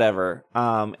shinies or whatever.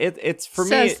 It's for me.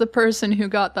 Says the person who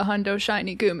got the Hundo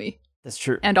Shiny Gumi. That's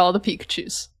true. And all the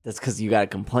Pikachus. That's because you got to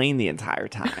complain the entire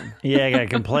time. Yeah, I got to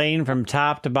complain from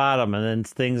top to bottom, and then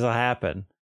things will happen.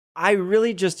 I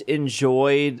really just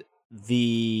enjoyed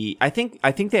I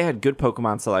think they had good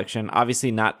Pokemon selection. Obviously,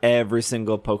 not every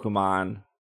single Pokemon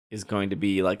is going to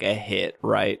be like a hit,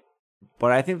 right?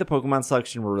 But I think the Pokemon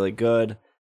selection were really good.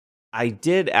 I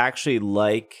did actually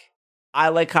I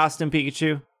like Costume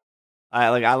Pikachu. I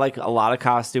like a lot of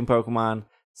costume Pokemon.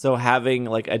 So having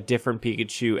like a different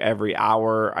Pikachu every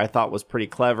hour, I thought was pretty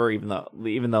clever. Even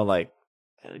though like,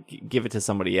 give it to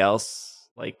somebody else.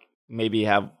 Like maybe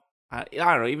have, I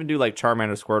don't know, even do like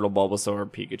Charmander, Squirtle, Bulbasaur,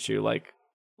 Pikachu. Like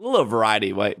a little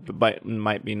variety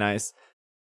might be nice.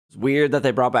 It's weird that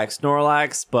they brought back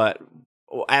Snorlax, but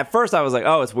at first I was like,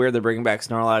 oh, it's weird they're bringing back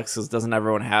Snorlax because doesn't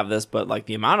everyone have this? But like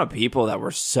the amount of people that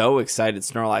were so excited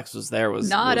Snorlax was there was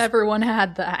not everyone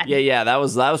had that. Yeah, that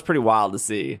was pretty wild to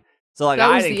see. So like that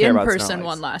I was didn't the care about in-person Snorlax.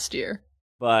 one last year.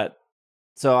 But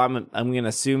so I'm gonna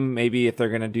assume maybe if they're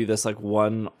gonna do this like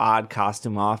one odd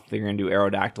costume off, they're gonna do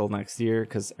Aerodactyl next year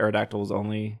because Aerodactyl was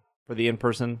only for the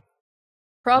in-person.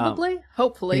 Probably,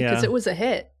 hopefully, because it was a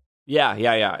hit.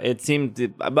 Yeah. It seemed,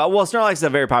 Snorlax is a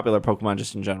very popular Pokemon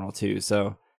just in general too.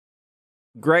 So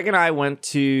Greg and I went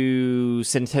to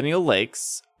Centennial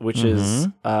Lakes, which is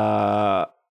a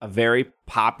very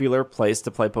popular place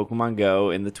to play Pokemon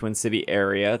Go in the Twin City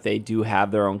area. They do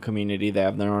have their own community. They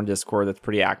have their own Discord that's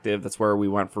pretty active. That's where we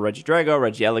went for Regidrago,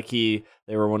 Regieleki.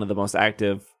 They were one of the most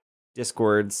active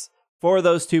Discords for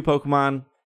those 2 Pokemon.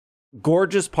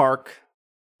 Gorgeous park.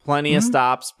 Plenty of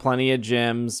stops, plenty of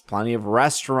gyms, plenty of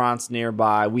restaurants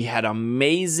nearby. We had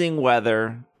amazing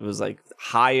weather. It was like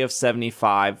high of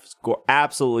 75.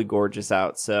 Absolutely gorgeous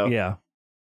out. So yeah.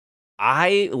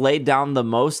 I laid down the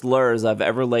most lures I've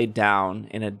ever laid down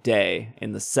in a day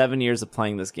in the 7 years of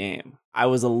playing this game. I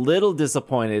was a little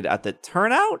disappointed at the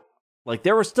turnout. Like,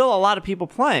 there were still a lot of people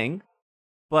playing,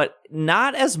 but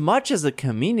not as much as a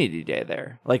community day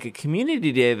there. Like, a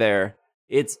community day there,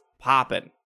 it's popping.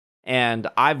 And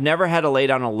I've never had to lay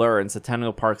down a lure in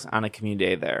Centennial Parks on a community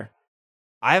day there.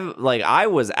 I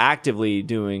was actively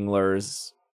doing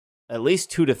lures at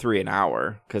least 2 to 3 an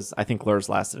hour, because I think lures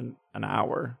lasted an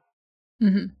hour.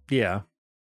 Mm-hmm. Yeah.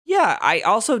 Yeah, I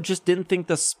also just didn't think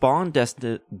the spawn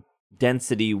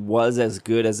density was as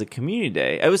good as a community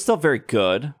day. It was still very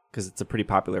good, because it's a pretty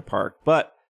popular park,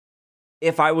 but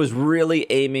if I was really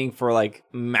aiming for, like,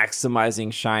 maximizing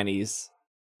shinies,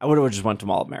 I would have just went to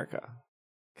Mall of America.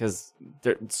 Because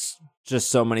there's just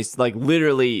so many, like,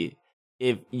 literally,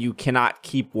 if you cannot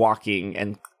keep walking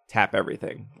and tap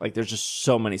everything. Like, there's just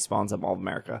so many spawns at Mall of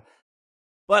America.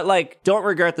 But, like, don't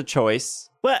regret the choice.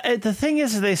 Well, the thing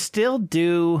is, they still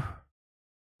do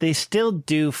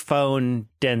phone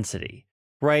density,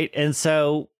 right? And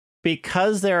so,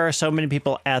 because there are so many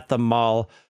people at the mall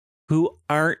who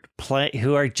are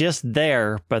just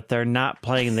there, but they're not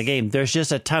playing the game, there's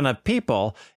just a ton of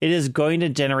people. It is going to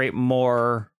generate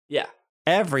more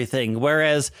everything.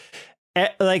 Whereas,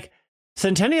 like,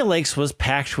 Centennial Lakes was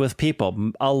packed with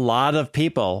people. A lot of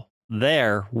people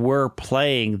there were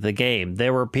playing the game.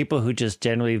 There were people who just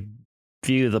generally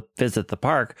visit the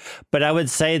park, but I would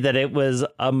say that it was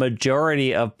a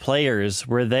majority of players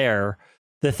were there.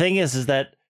 The thing is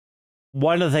that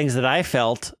one of the things that I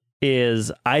felt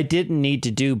is I didn't need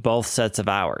to do both sets of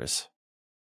hours,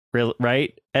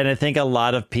 right? And I think a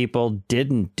lot of people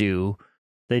didn't do.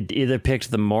 They either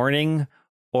picked the morning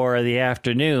or the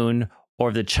afternoon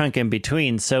or the chunk in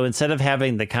between. So instead of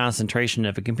having the concentration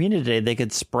of a community day, they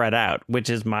could spread out, which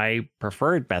is my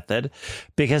preferred method,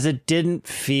 because it didn't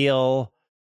feel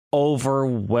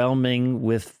overwhelming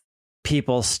with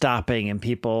people stopping and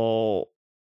people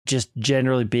just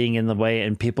generally being in the way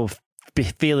and people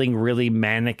feeling really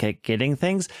manic at getting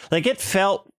things. Like, it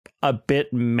felt a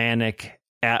bit manic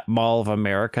at Mall of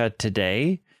America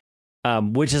today,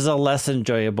 which is a less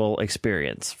enjoyable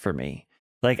experience for me.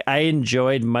 Like, I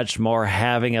enjoyed much more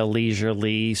having a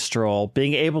leisurely stroll,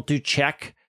 being able to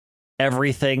check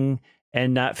everything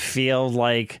and not feel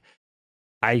like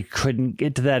I couldn't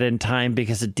get to that in time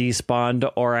because it despawned,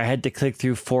 or I had to click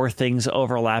through 4 things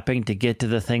overlapping to get to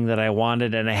the thing that I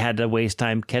wanted, and I had to waste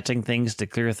time catching things to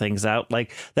clear things out.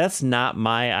 Like, that's not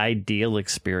my ideal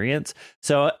experience.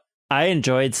 So I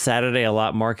enjoyed Saturday a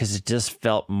lot more because it just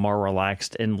felt more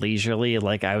relaxed and leisurely,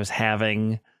 like I was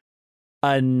having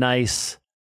a nice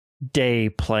day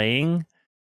playing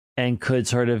and could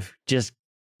sort of just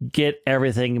get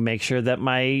everything and make sure that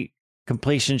my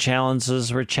completion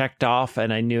challenges were checked off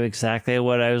and I knew exactly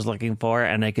what I was looking for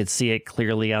and I could see it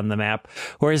clearly on the map.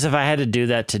 Whereas if I had to do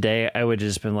that today, I would have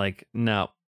just been like,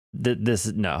 no,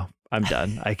 no, I'm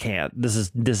done. I can't. This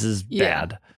is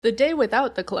bad. The day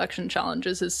without the collection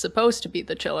challenges is supposed to be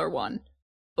the chiller one,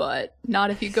 but not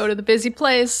if you go to the busy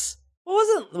place.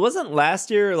 Wasn't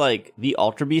last year like the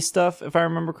Ultra Beast stuff, if I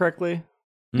remember correctly?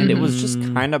 And it was just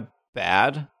kind of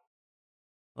bad.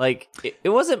 Like it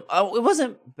wasn't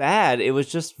bad. It was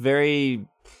just very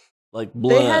like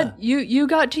blah. They had you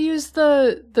got to use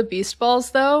the beast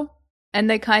balls though, and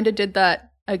they kind of did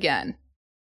that again.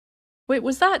 Wait,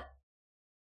 was that?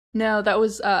 No, that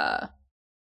was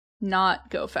not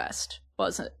Go Fest,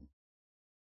 wasn't it?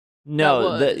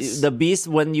 No, the beast,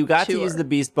 when you got to use the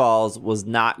beast balls was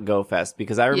not Go Fest,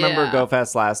 because I remember Go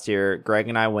Fest last year. Greg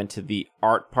and I went to the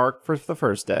art park for the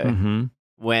first day. Mm-hmm.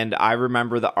 When I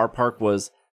remember the art park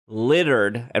was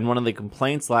littered, and one of the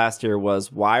complaints last year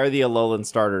was, why are the Alolan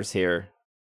starters here?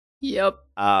 Yep.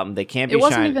 They can't be. It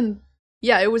wasn't even.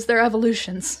 Yeah, it was their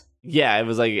evolutions. Yeah, it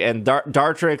was like, and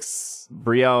Dartrix,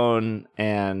 Brion,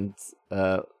 and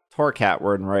Torcat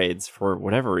were in raids for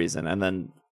whatever reason, and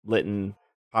then Litten,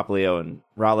 Popplio, and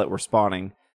Rowlet were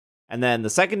spawning. And then the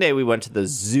second day we went to the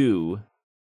zoo,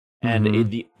 and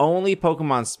the only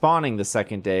Pokemon spawning the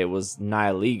second day was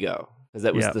Nihilego, because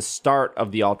that was the start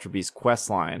of the Ultra Beast quest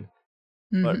line.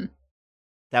 But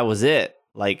that was it.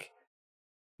 Like,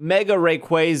 Mega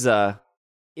Rayquaza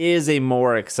is a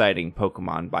more exciting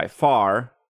Pokemon by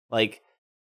far. Like,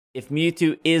 if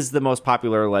Mewtwo is the most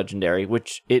popular legendary,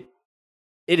 which it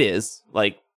is,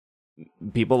 like,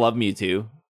 people love Mewtwo.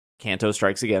 Kanto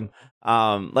strikes again.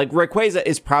 Like, Rayquaza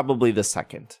is probably the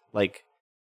second. Like,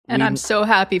 and I'm so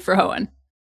happy for Hoenn.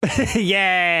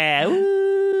 Yeah.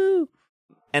 Woo!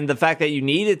 And the fact that you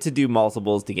needed to do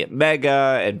multiples to get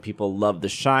Mega, and people love the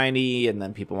shiny, and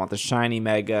then people want the shiny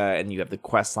Mega, and you have the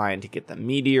quest line to get the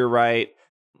Meteorite.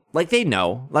 like they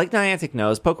know, like Niantic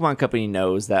knows, Pokemon Company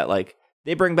knows that like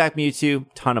they bring back Mewtwo,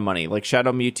 ton of money. Like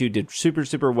Shadow Mewtwo did super,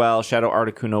 super well. Shadow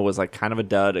Articuno was like kind of a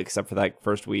dud, except for that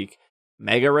first week.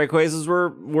 Mega Rayquazas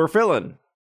were filling.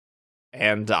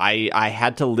 And I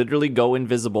had to literally go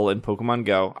invisible in Pokemon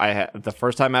Go. The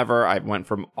first time ever, I went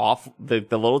from off the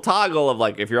little toggle of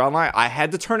like, if you're online, I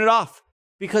had to turn it off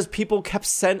because people kept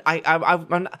sending.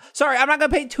 I'm sorry, I'm not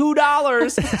gonna pay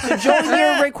 $2 to join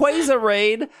your Rayquaza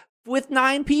raid with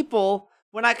 9 people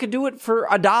when I could do it for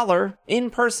 $1 in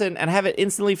person and have it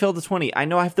instantly fill to 20. I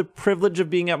know I have the privilege of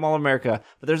being at Mall of America,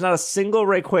 but there's not a single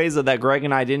Rayquaza that Greg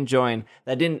and I didn't join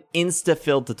that didn't insta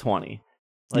fill to 20.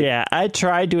 Like, yeah, I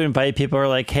tried to invite people who were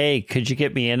like, hey, could you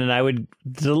get me in? And I would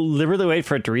deliberately wait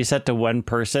for it to reset to one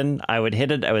person. I would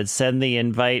hit it. I would send the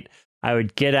invite. I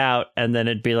would get out. And then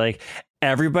it'd be like,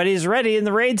 everybody's ready and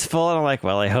the raid's full. And I'm like,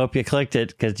 well, I hope you clicked it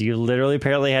because you literally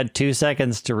apparently had 2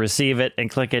 seconds to receive it and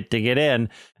click it to get in.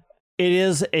 It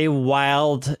is a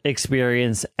wild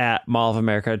experience at Mall of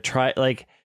America.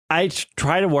 I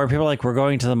try to warn people like, we're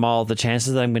going to the mall. The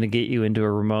chances that I'm going to get you into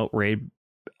a remote raid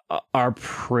are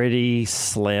pretty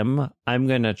slim. I'm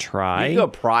gonna try. You can go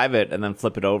private and then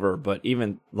flip it over, but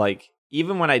even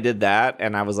when I did that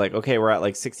and I was like, okay, we're at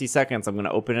like 60 seconds, I'm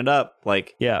gonna open it up.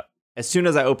 Like, yeah. As soon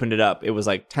as I opened it up, it was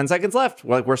like 10 seconds left.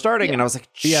 Like, we're starting, yeah. And I was like,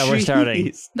 yeah, we're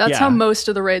starting. That's how most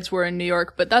of the raids were in New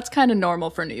York, but that's kind of normal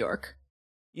for New York.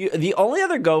 The only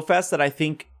other Go Fest that I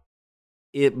think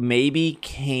it maybe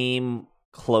came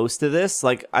close to this,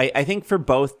 like I think for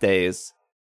both days,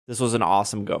 this was an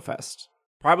awesome Go Fest.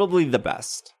 Probably the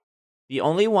best. The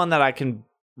only one that I can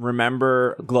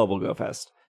remember, Global Go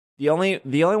Fest. The only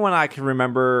one I can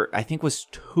remember, I think, was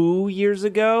 2 years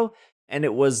ago, and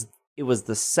it was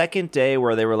the second day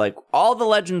where they were like, all the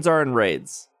legends are in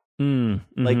raids.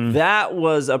 Mm-hmm. Like that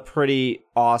was a pretty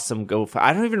awesome Go Fest.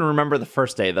 I don't even remember the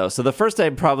first day though, so the first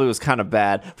day probably was kind of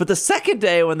bad. But the second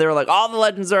day when they were like, all the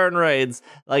legends are in raids,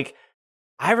 like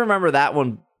I remember that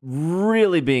one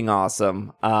really being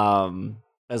awesome.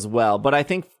 As well, but I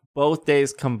think both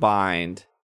days combined,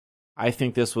 I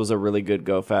think this was a really good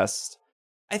Go Fest.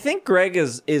 I think Greg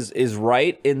is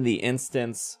right in the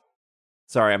instance.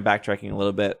 Sorry, I'm backtracking a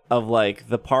little bit of like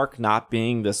the park not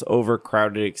being this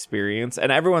overcrowded experience,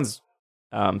 and everyone's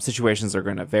situations are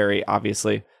going to vary,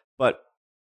 obviously, but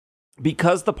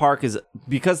because the first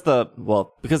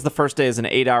day is an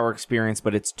 8-hour experience,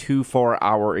 but it's 2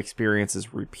 4-hour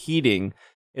experiences repeating.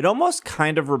 It almost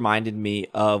kind of reminded me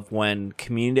of when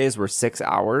community days were 6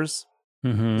 hours.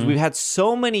 Mm-hmm. We've had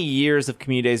so many years of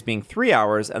community days being 3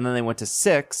 hours, and then they went to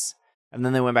 6, and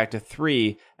then they went back to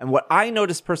 3. And what I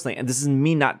noticed personally, and this is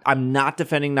me I'm not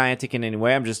defending Niantic in any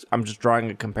way. I'm just drawing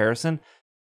a comparison.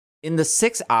 In the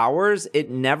 6 hours,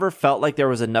 it never felt like there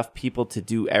was enough people to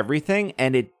do everything,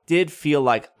 and it did feel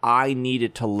like I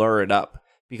needed to lure it up.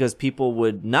 Because people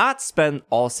would not spend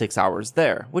all 6 hours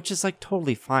there, which is like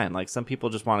totally fine. Like some people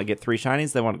just want to get 3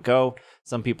 shinies, they want to go.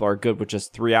 Some people are good with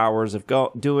just 3 hours of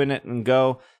doing it and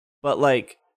go. But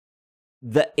like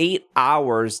the 8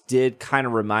 hours did kind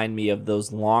of remind me of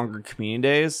those longer community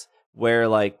days where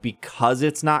like because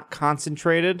it's not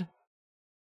concentrated,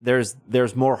 there's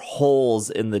more holes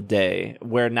in the day.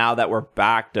 Where now that we're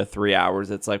back to 3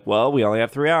 hours, it's like, well, we only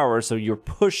have 3 hours, so you're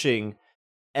pushing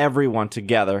everyone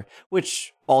together,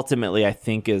 which ultimately I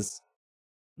think is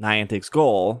Niantic's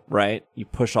goal, right? You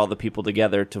push all the people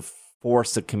together to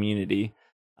force a community,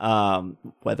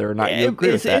 whether or not you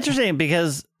agree with that. It's interesting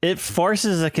because it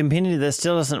forces a community that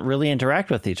still doesn't really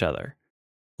interact with each other.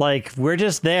 Like we're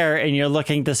just there and you're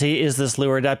looking to see, is this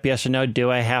lured up? Yes or no? Do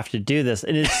I have to do this?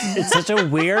 And it's such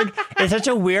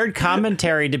a weird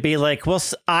commentary to be like, well,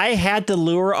 I had to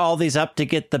lure all these up to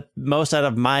get the most out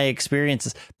of my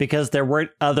experiences because there weren't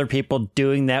other people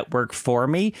doing that work for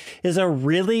me is a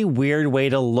really weird way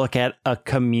to look at a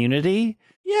community.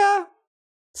 Yeah.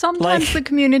 Sometimes the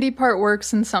community part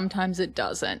works and sometimes it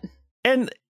doesn't.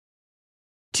 And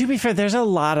to be fair, there's a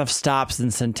lot of stops in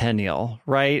Centennial,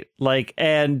 right? Like,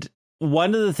 and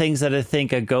one of the things that I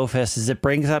think a Go Fest is it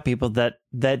brings out people that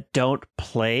don't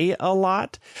play a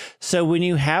lot. So when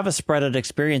you have a spread out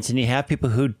experience and you have people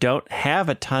who don't have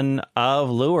a ton of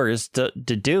lures to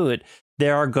do it,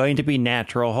 there are going to be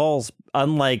natural holes,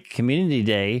 unlike Community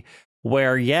Day,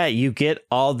 where, yeah, you get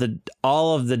all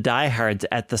of the diehards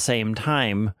at the same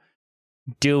time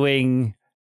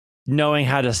knowing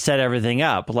how to set everything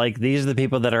up. Like these are the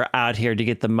people that are out here to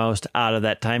get the most out of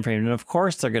that time frame. And of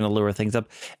course they're going to lure things up,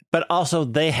 but also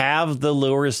they have the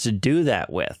lures to do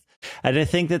that with. And I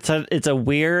think it's a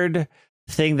weird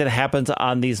thing that happens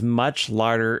on these much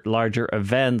larger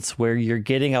events where you're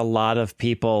getting a lot of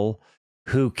people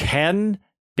who can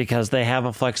because they have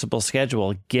a flexible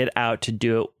schedule, get out to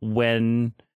do it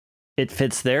when it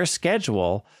fits their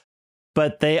schedule,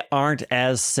 but they aren't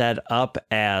as set up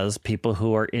as people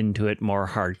who are into it more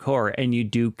hardcore. And you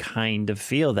do kind of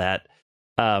feel that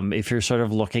if you're sort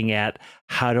of looking at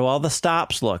how do all the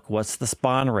stops look? What's the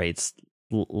spawn rates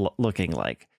looking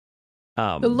like?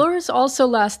 The lures also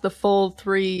last the full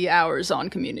 3 hours on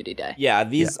Community Day. Yeah,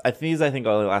 I think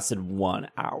only lasted 1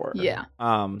 hour. Yeah.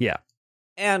 Yeah.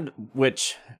 And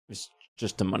which is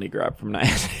just a money grab from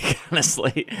Niantic,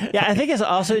 honestly. Yeah, I think it's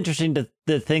also interesting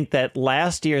to think that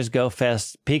last year's Go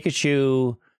Fest,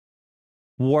 Pikachu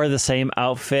wore the same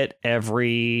outfit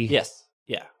every Yes.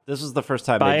 Yeah. This was the first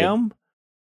time biome,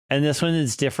 and this one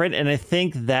is different. And I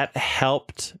think that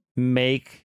helped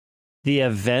make the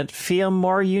event feel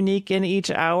more unique in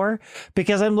each hour,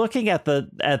 because I'm looking at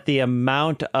the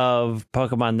amount of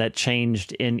Pokemon that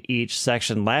changed in each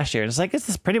section last year. And it's like,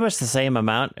 it's pretty much the same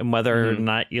amount, and whether or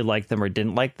not you like them or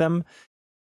didn't like them.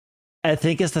 I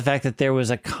think it's the fact that there was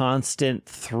a constant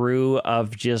through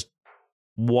of just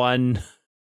one.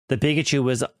 The Pikachu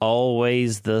was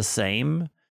always the same,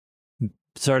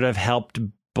 sort of helped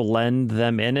blend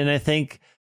them in. And I think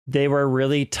they were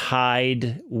really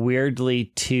tied weirdly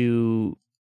to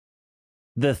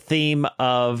the theme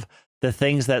of the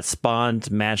things that spawned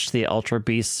matched the Ultra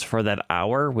Beasts for that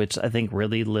hour, which I think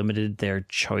really limited their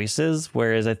choices.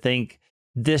 Whereas I think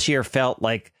this year felt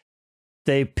like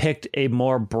they picked a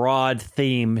more broad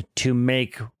theme to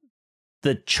make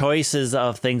the choices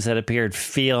of things that appeared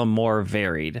feel more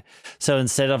varied. So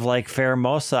instead of like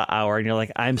Pheromosa hour, and you're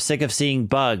like, I'm sick of seeing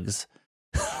bugs,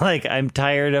 like I'm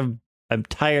tired of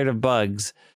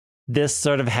bugs. This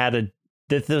sort of had a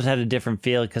different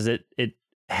feel because they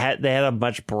had a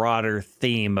much broader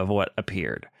theme of what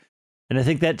appeared. And I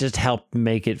think that just helped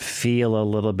make it feel a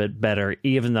little bit better,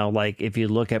 even though, like, if you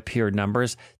look at pure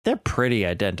numbers, they're pretty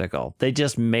identical. They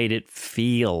just made it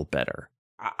feel better.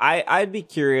 I'd be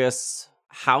curious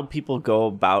how people go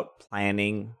about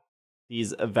planning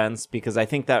these events, because I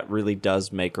think that really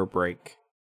does make or break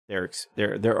their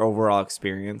overall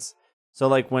experience. So,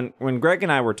 like, when Greg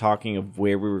and I were talking of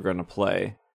where we were going to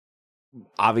play,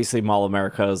 obviously Mall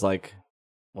America is like,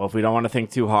 well, if we don't want to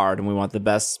think too hard and we want the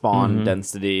best spawn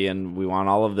density and we want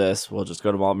all of this, we'll just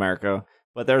go to Mall America.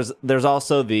 But there's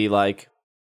also the, like,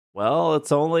 well,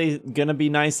 it's only going to be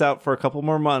nice out for a couple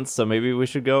more months, so maybe we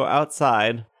should go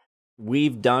outside.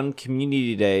 We've done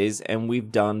community days and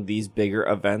we've done these bigger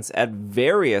events at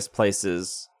various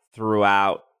places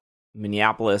throughout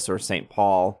Minneapolis or St.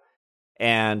 Paul.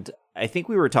 And I think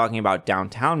we were talking about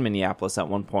downtown Minneapolis at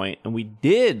one point, and we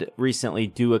did recently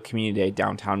do a community day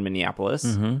downtown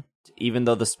Minneapolis, even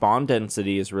though the spawn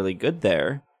density is really good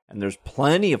there, and there's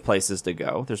plenty of places to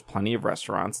go. There's plenty of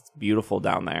restaurants. It's beautiful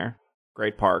down there.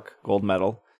 Great park, gold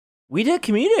medal. We did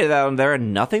community day down there,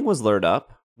 and nothing was lured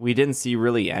up. We didn't see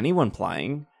really anyone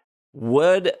playing.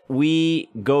 Would we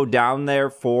go down there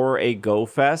for a Go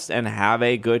Fest and have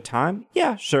a good time?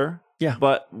 Yeah, sure. Yeah.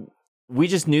 But we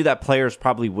just knew that players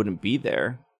probably wouldn't be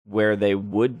there where they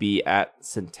would be at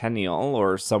Centennial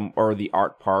or the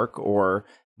Art Park or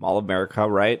Mall of America,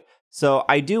 right? So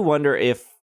I do wonder if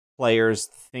players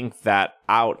think that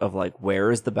out of, like,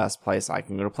 where is the best place I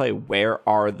can go to play? Where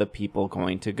are the people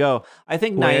going to go? I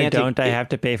think Where don't I have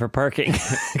to pay for parking?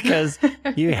 Because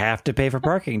you have to pay for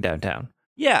parking downtown.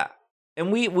 Yeah.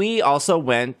 And we also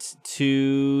went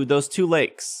to those two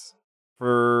lakes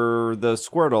for the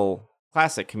Squirtle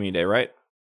Classic community day, right?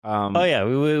 Oh yeah,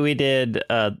 we did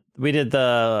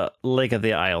the Lake of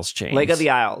the Isles change. Lake of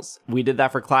the Isles. We did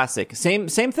that for Classic. Same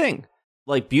thing.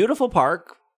 Like, beautiful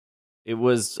park. It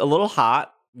was a little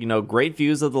hot, great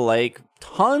views of the lake,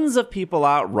 tons of people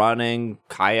out running,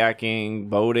 kayaking,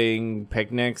 boating,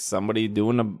 picnics, somebody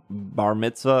doing a bar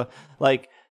mitzvah,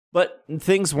 but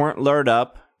things weren't lured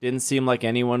up. Didn't seem like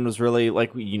anyone was really,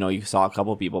 like, you saw a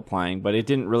couple people playing, but it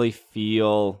didn't really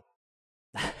feel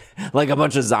like a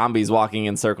bunch of zombies walking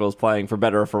in circles playing, for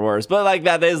better or for worse. But, like,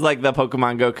 that is like the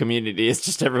Pokemon Go community. It's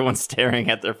just everyone staring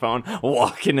at their phone,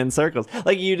 walking in circles.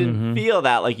 Like, you didn't feel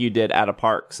that like you did at a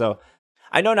park. So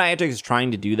I know Niantic is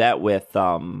trying to do that with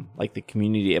like the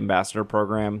community ambassador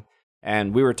program.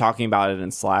 And we were talking about it in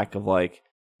Slack of, like,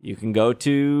 you can go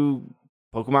to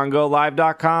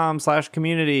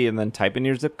PokemonGoLive.com/community and then type in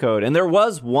your zip code. And there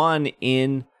was one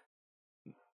in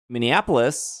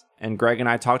Minneapolis, and Greg and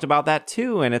I talked about that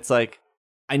too. And it's like,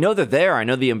 I know they're there. I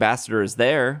know the ambassador is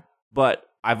there, but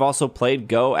I've also played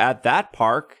Go at that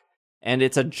park, and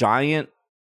it's a giant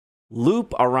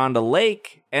loop around a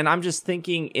lake. And I'm just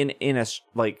thinking in a,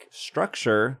 like,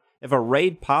 structure, if a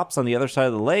raid pops on the other side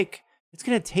of the lake, it's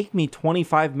going to take me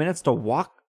 25 minutes to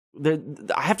walk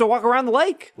I have to walk around the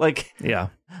lake. Like, Yeah.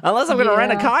 unless I'm going to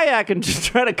rent a kayak and just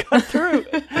try to cut through,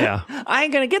 Yeah. I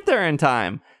ain't going to get there in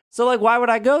time. So, like, why would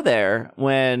I go there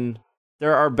when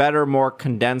there are better, more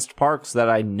condensed parks that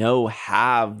I know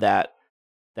have that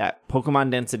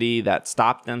Pokemon density, that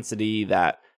stop density,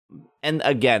 and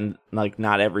again, like,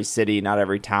 not every city, not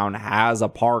every town has a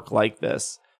park like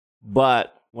this.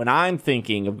 But when I'm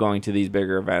thinking of going to these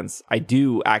bigger events, I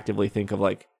do actively think of,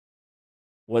 like,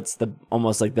 what's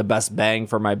almost like the best bang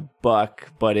for my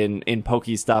buck, but in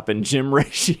Pokestop and gym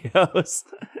ratios.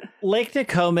 Lake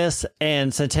Nokomis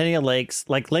and Centennial Lakes,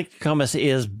 like Lake Nokomis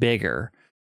is bigger,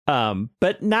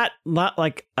 but not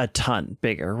like a ton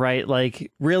bigger, right?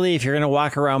 Like, really, if you're going to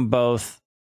walk around both,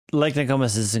 Lake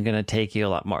Nokomis isn't going to take you a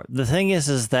lot more. The thing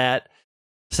is that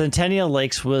Centennial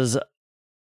Lakes was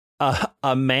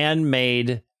a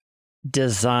man-made,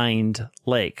 designed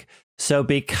lake. So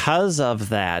because of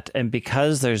that, and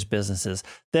because there's businesses,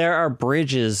 there are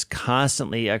bridges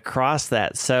constantly across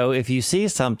that. So if you see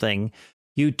something,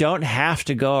 you don't have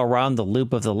to go around the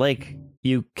loop of the lake.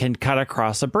 You can cut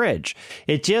across a bridge.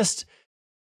 It just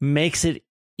makes it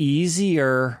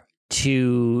easier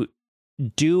to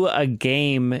do a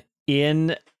game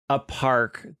in a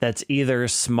park that's either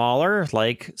smaller,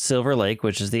 like Silver Lake,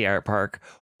 which is the art park,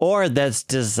 or that's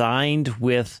designed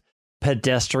with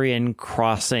pedestrian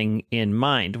crossing in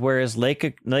mind. Whereas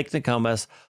Lake Nokomis,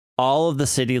 all of the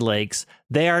city lakes,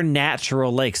 they are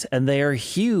natural lakes and they are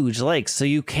huge lakes. So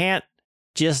you can't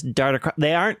just dart across.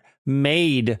 They aren't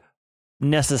made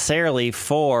necessarily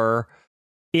for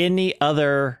any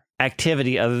other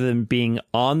activity other than being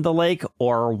on the lake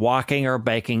or walking or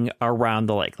biking around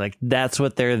the lake. Like, that's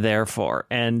what they're there for.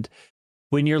 And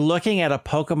when you're looking at a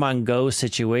Pokemon Go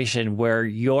situation where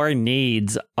your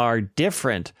needs are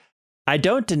different, I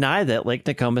don't deny that Lake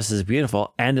Nokomis is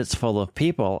beautiful and it's full of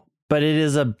people, but it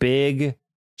is a big,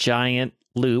 giant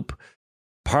loop.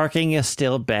 Parking is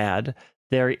still bad.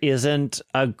 There isn't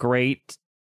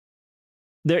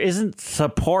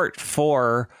support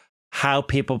for how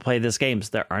people play this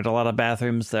games. There aren't a lot of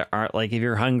bathrooms. There aren't, like, if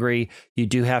you're hungry, you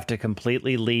do have to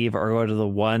completely leave or go to the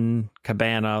one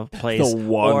cabana place. The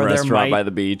one restaurant by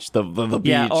the beach. The beach.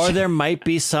 Yeah, or there might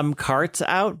be some carts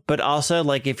out, but also,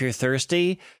 like, if you're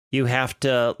thirsty, you have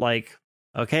to, like,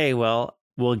 okay, well,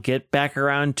 we'll get back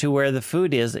around to where the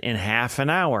food is in half an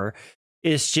hour.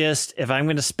 It's just, if I'm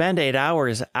going to spend 8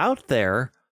 hours out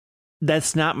there,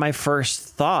 that's not my first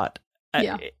thought.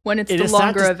 Yeah, when it's the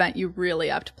longer event, you really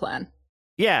have to plan.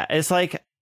 Yeah, it's like,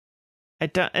 I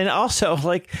don't, and also,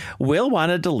 like, Will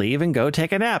wanted to leave and go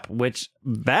take a nap, which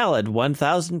valid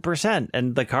 1000%,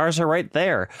 and the cars are right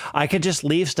there. I could just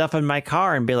leave stuff in my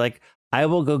car and be like, I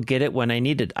will go get it when I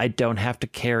need it. I don't have to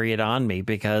carry it on me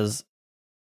because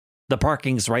the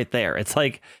parking's right there. It's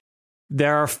like,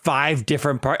 there are 5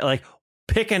 different like,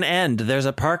 pick an end. There's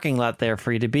a parking lot there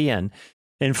for you to be in.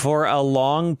 And for a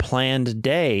long planned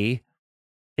day,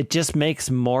 it just makes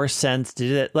more sense to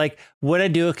do that. Like, would I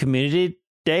do a community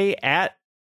day at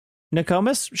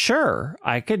Nokomis? Sure.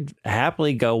 I could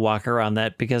happily go walk around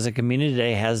that because a community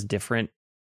day has different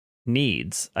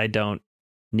needs. I don't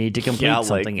need to complete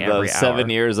something like every the hour. 7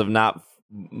 years of not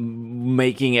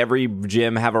making every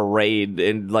gym have a raid,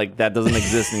 and, like, that doesn't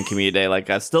exist in community day. Like,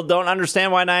 I still don't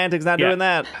understand why Niantic's not doing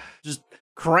that. Just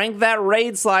crank that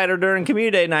raid slider during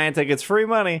community day, Niantic. It's free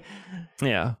money.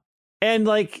 Yeah. And,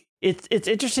 like, it's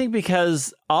interesting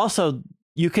because also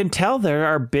you can tell there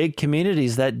are big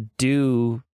communities that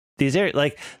do these areas.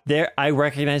 Like, there, I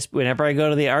recognize whenever I go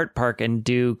to the art park and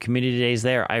do community days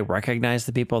there, I recognize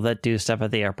the people that do stuff at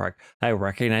the art park. I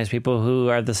recognize people who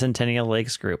are the Centennial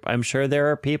Lakes group. I'm sure there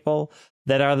are people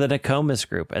that are the Nokomis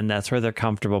group, and that's where they're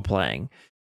comfortable playing.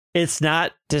 It's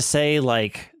not to say,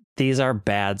 like, these are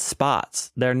bad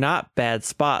spots. They're not bad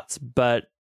spots, but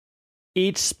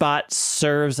each spot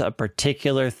serves a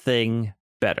particular thing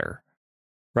better,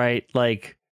 right?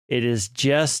 Like, it is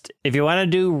just, if you want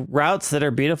to do routes that are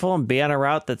beautiful and be on a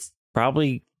route that's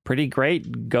probably pretty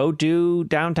great, go do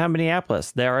downtown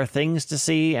Minneapolis. There are things to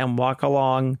see and walk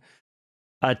along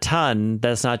a ton.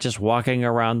 That's not just walking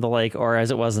around the lake, or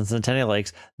as it was in Centennial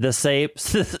Lakes, the same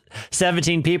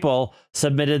 17 people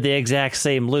submitted the exact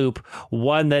same loop,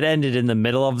 one that ended in the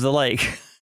middle of the lake.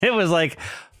 It was like,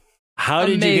 how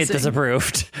did you get this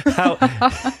approved? How?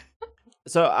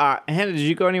 So, Hannah, did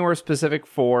you go anywhere specific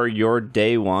for your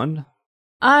day one?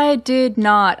 I did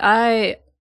not. I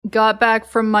got back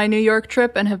from my New York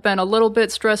trip and have been a little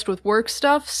bit stressed with work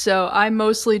stuff, so I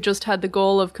mostly just had the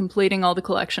goal of completing all the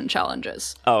collection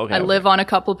challenges. Oh, okay. I live on a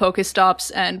couple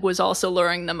Pokestops and was also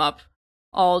luring them up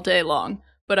all day long.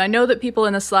 But I know that people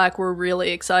in the Slack were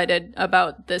really excited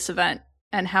about this event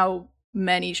and how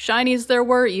many shinies there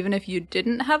were, even if you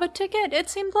didn't have a ticket, it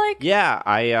seemed like. Yeah,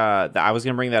 I was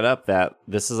gonna bring that up, that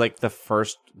this is like the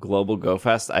first global Go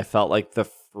Fest. I felt like the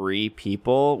free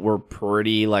people were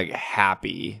pretty like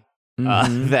happy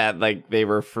that like they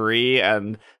were free,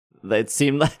 and it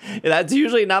seemed like that's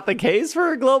usually not the case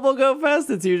for a global Go Fest.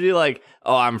 It's usually like,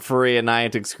 oh, I'm free and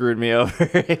Niantic screwed me over.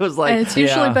 It was like, and it's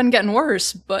usually been getting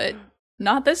worse, but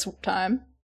not this time.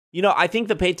 You know, I think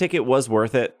the paid ticket was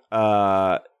worth it.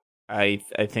 I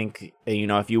think, you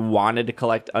know, if you wanted to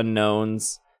collect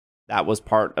unknowns, that was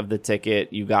part of the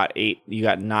ticket. You got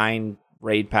 9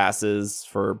 raid passes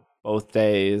for both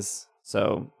days.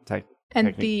 So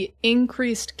the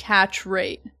increased catch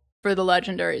rate for the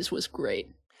legendaries was great.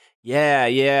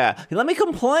 Yeah. Let me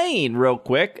complain real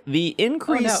quick. The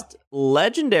increased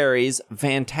legendaries,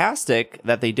 fantastic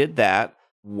that they did that.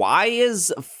 Why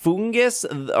is Fungus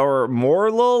or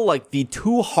Morlul like the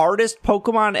 2 hardest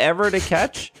Pokemon ever to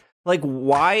catch? Like,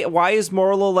 why is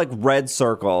Morlul like red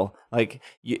circle? Like,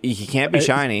 he can't be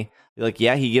shiny. Like,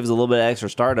 yeah, he gives a little bit of extra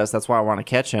Stardust. That's why I want to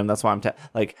catch him. That's why I'm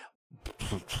like,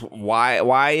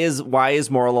 why is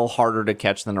Morlul harder to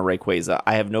catch than a Rayquaza?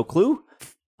 I have no clue.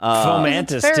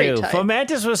 Fomantis too. Type.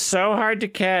 Fomantis was so hard to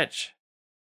catch.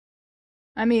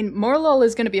 I mean, Morlul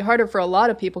is going to be harder for a lot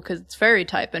of people because it's fairy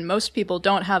type, and most people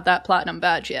don't have that platinum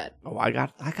badge yet. Oh, I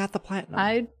got the platinum.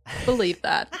 I believe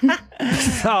that.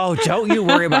 Oh, don't you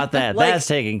worry about that. Like, that's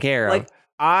taken care of. Like,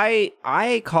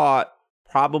 I caught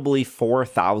probably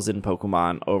 4,000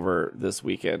 Pokemon over this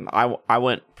weekend. I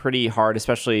went pretty hard,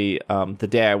 especially the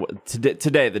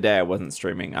day I wasn't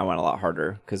streaming. I went a lot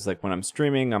harder because like when I'm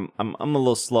streaming, I'm a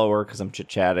little slower because I'm chit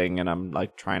chatting and I'm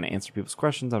like trying to answer people's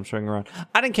questions. I'm showing around.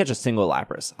 I didn't catch a single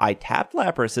Lapras. I tapped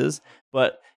Laprases,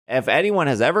 but if anyone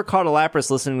has ever caught a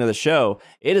Lapras listening to the show,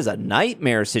 it is a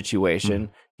nightmare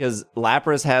situation because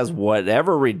Lapras has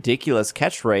whatever ridiculous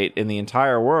catch rate in the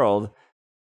entire world.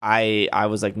 I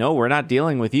was like, no, we're not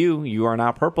dealing with you. You are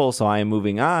not purple, so I am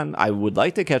moving on. I would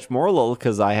like to catch Morlul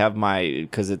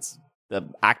because it's the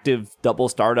active double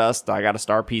Stardust. I got a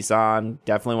star piece on.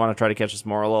 Definitely want to try to catch this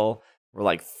Morlul. We're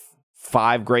like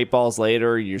 5 Great Balls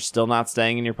later. You're still not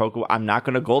staying in your Pokemon. I'm not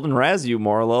going to Golden Razz you,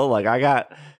 Morlul. Like, I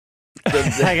got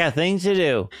things to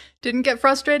do. Didn't get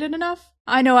frustrated enough?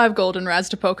 I know I've Golden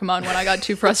Razzed a Pokemon when I got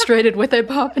too frustrated with it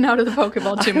popping out of the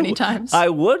Pokeball too many times. I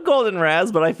would Golden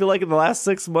Razz, but I feel like in the last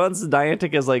 6 months,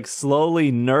 Niantic has like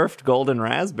slowly nerfed Golden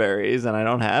Raspberries, and I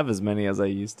don't have as many as I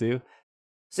used to.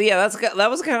 So yeah, that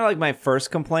was kind of like my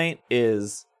first complaint,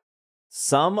 is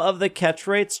some of the catch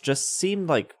rates just seemed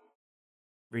like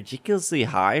ridiculously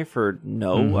high for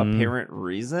no apparent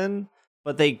reason,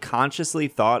 but they consciously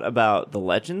thought about the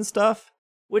legend stuff,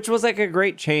 which was like a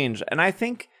great change. And I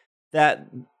think that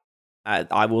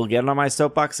I will get on my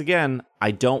soapbox again.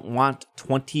 I don't want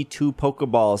 22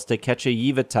 Pokeballs to catch a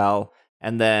Yveltal,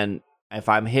 and then if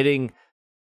I'm hitting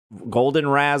Golden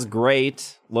Raz,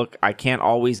 great. Look, I can't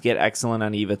always get excellent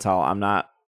on Yveltal. I'm not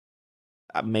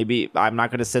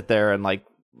going to sit there and like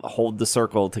hold the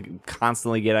circle to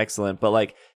constantly get excellent, but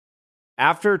like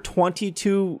after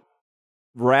 22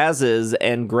 Razzes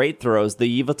and great throws,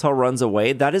 the Yveltal runs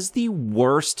away. That is the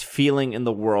worst feeling in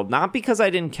the world. Not because I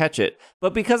didn't catch it,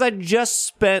 but because I just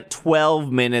spent 12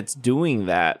 minutes doing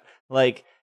that. Like,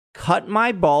 cut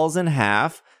my balls in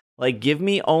half. Like, give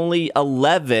me only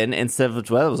 11 instead of...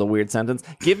 Well, that was a weird sentence.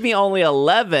 Give me only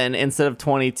 11 instead of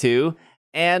 22,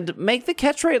 and make the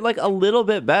catch rate like a little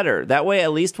bit better. That way,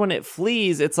 at least when it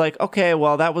flees, it's like, okay,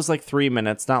 well, that was like 3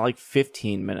 minutes, not like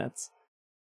 15 minutes.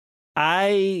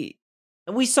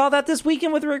 And we saw that this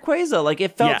weekend with Rayquaza. Like,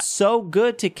 it felt so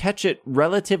good to catch it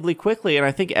relatively quickly, and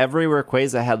I think every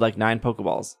Rayquaza had like 9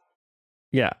 Pokeballs.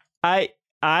 Yeah, I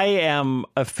am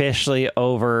officially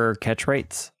over catch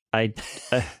rates. It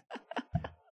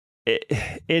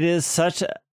is such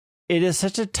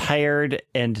a tired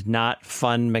and not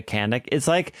fun mechanic. It's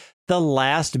like the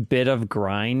last bit of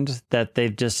grind that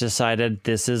they've just decided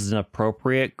this is an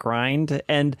appropriate grind,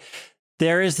 and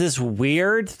there is this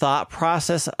weird thought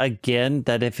process again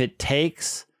that if it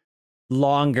takes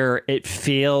longer, it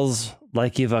feels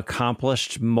like you've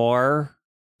accomplished more.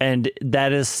 And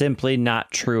that is simply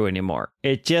not true anymore.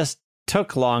 It just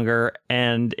took longer.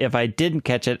 And if I didn't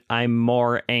catch it, I'm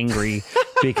more angry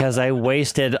because I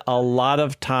wasted a lot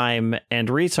of time and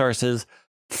resources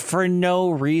for no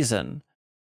reason,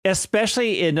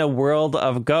 especially in a world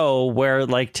of Go where,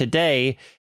 like today,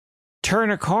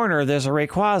 turn a corner, there's a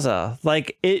Rayquaza.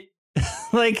 Like it,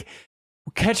 like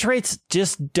catch rates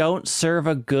just don't serve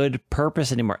a good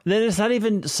purpose anymore. Then it's not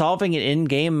even solving an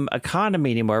in-game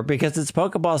economy anymore because it's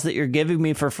Pokeballs that you're giving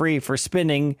me for free for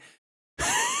spinning.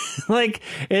 Like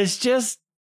it's just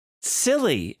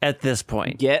silly at this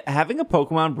point. Having a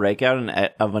Pokemon break out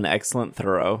of an excellent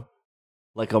throw,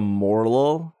 like a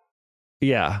Mortal,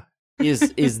 Yeah.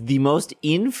 is the most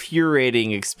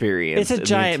infuriating experience. It's a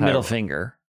giant middle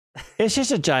finger. It's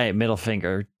just a giant middle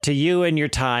finger to you and your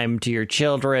time, to your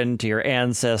children, to your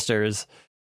ancestors.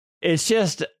 It's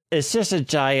just a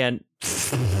giant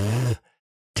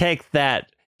take that.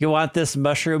 You want this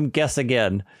mushroom? Guess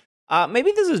again.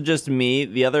 Maybe this is just me.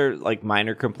 The other like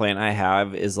minor complaint I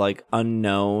have is like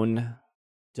Unknown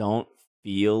don't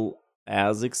feel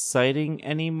as exciting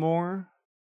anymore.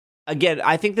 Again,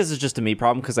 I think this is just a me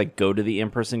problem because I go to the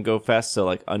in-person Go Fest, so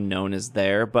like Unknown is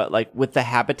there. But like with the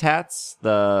habitats,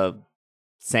 the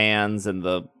Sands and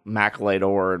the Macalite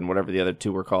Ore and whatever the other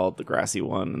two were called, the grassy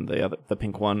one and the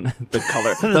pink one, the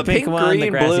color, the pink, green, the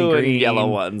blue, and yellow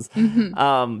ones.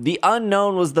 The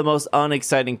Unknown was the most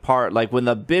unexciting part. Like when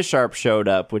the Bisharp showed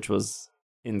up, which was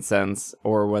Incense,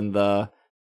 or when the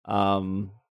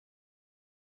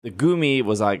Gumi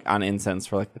was like on Incense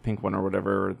for like the pink one or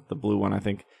whatever, or the blue one, I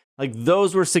think. Like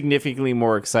those were significantly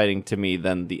more exciting to me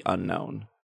than the Unknown.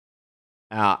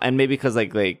 And maybe because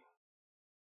like they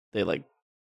like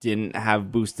didn't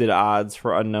have boosted odds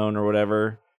for Unknown or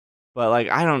whatever. But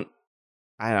like I don't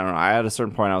know. At a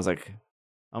certain point I was like,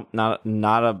 oh, not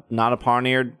a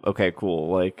Pawniard. Okay,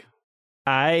 cool. Like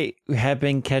I have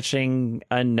been catching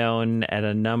Unknown at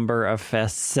a number of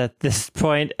fests at this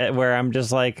point where I'm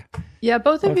just like, yeah,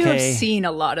 both of you have okay. seen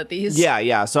a lot of these.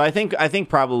 Yeah. So I think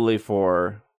probably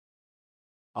for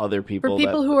other people,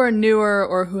 who are newer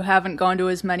or who haven't gone to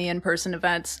as many in-person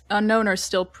events, Unknown are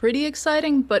still pretty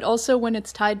exciting, but also when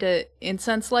it's tied to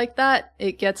Incense like that,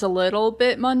 it gets a little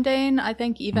bit mundane, I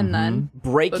think, even then.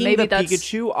 Breaking the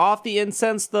Pikachu off the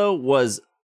Incense, though, was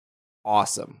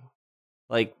awesome.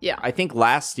 Like, yeah. I think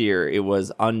last year it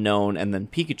was Unknown and then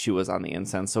Pikachu was on the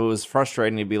Incense, so it was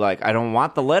frustrating to be like, I don't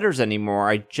want the letters anymore,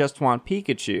 I just want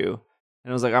Pikachu. And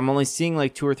it was like, I'm only seeing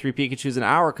like 2 or 3 Pikachus an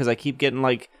hour because I keep getting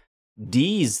like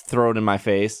D's thrown in my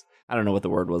face. I don't know what the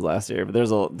word was last year, but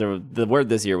the word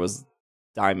this year was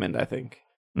diamond, I think.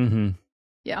 Mm-hmm.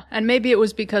 Yeah, and maybe it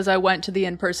was because I went to the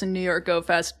in-person New York Go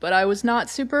Fest, but I was not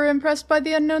super impressed by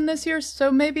the Unknown this year,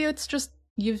 so maybe it's just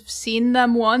you've seen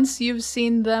them once, you've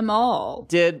seen them all.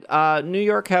 Did New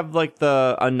York have like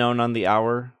the Unknown on the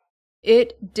hour?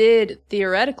 It did,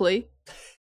 theoretically.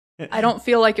 I don't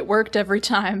feel like it worked every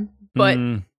time, but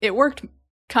it worked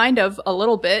kind of a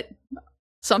little bit.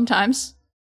 Sometimes.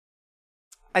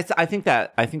 I think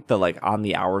the like on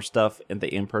the hour stuff and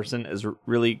the in person is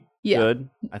really good.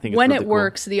 I think when really it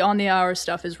works, the on the hour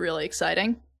stuff is really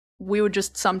exciting. We would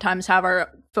just sometimes have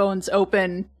our phones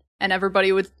open and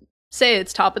everybody would say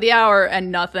it's top of the hour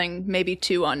and nothing, maybe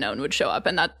 2 Unknown would show up,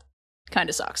 and that kind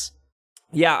of sucks.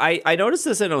 Yeah, I noticed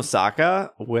this in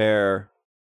Osaka where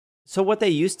so what they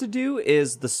used to do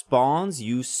is the spawns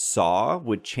you saw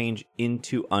would change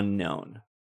into Unknown.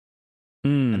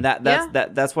 And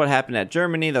that's what happened at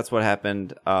Germany. That's what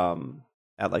happened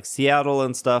at like Seattle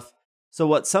and stuff. So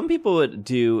what some people would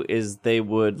do is they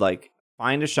would like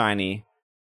find a shiny,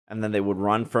 and then they would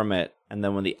run from it. And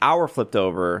then when the hour flipped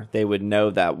over, they would know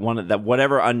that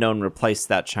whatever Unknown replaced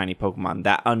that shiny Pokemon,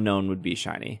 that Unknown would be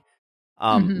shiny.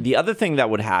 The other thing that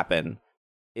would happen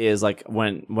is like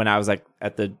when I was like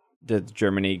at the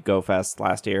Germany Go Fest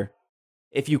last year,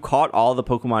 if you caught all the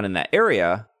Pokemon in that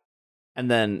area, and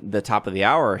then the top of the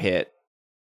hour hit,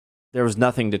 there was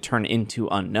nothing to turn into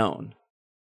Unknown.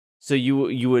 So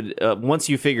you would, once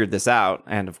you figured this out,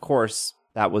 and of course,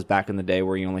 that was back in the day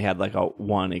where you only had like a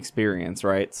one experience,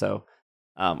 right? So,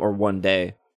 or one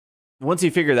day. Once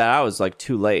you figured that out, it was like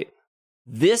too late.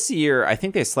 This year, I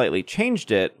think they slightly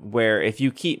changed it, where if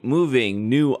you keep moving,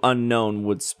 new Unknown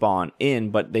would spawn in,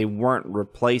 but they weren't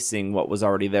replacing what was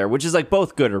already there, which is like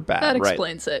both good or bad, that right?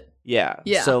 explains it. Yeah.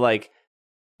 So like,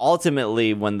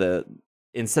 ultimately,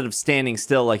 instead of standing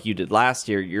still like you did last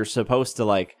year, you're supposed to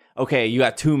like, okay, you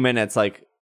got 2 minutes, like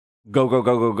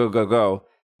go.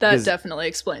 That definitely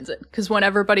explains it. Because when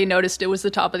everybody noticed it was the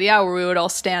top of the hour, we would all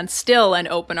stand still and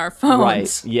open our phones.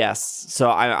 Right. Yes. So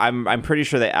I'm pretty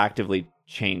sure they actively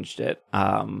changed it.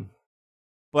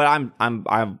 But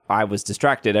I was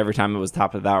distracted every time it was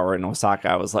top of the hour in Osaka.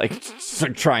 I was like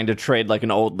trying to trade like an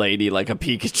old lady, like a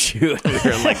Pikachu. We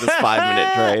were in like this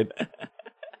 5-minute trade.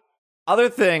 Other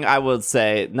thing I would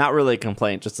say, not really a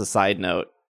complaint, just a side note.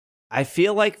 I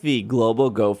feel like the Global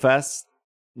Go Fest,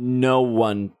 no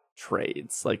one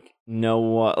trades. Like no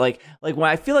one, like when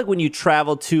I feel like when you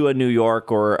travel to a New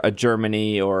York or a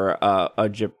Germany or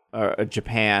a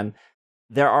Japan,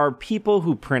 there are people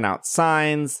who print out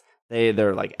signs.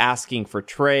 They're like asking for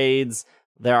trades.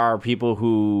 There are people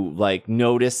who like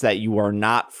notice that you are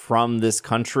not from this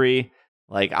country.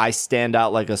 Like, I stand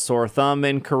out like a sore thumb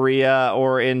in Korea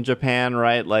or in Japan,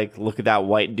 right? Like, look at that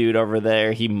white dude over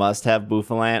there. He must have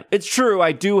Bouffalant. It's true.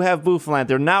 I do have Bouffalant.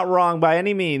 They're not wrong by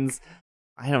any means.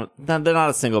 They're not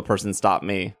a single person stopped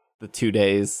me the 2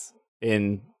 days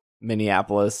in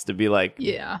Minneapolis to be like,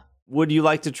 yeah, would you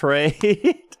like to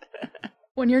trade?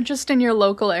 When you're just in your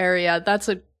local area, that's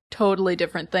a totally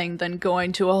different thing than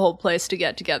going to a whole place to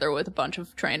get together with a bunch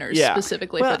of trainers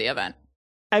specifically for the event.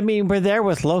 I mean, we're there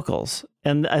with locals.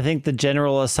 And I think the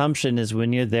general assumption is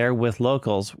when you're there with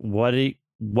locals, what they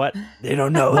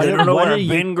don't know. They don't know where I've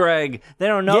been, Greg. They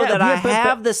don't know that I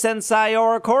have the Sensei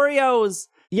Oricoreos.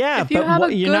 Yeah, if you have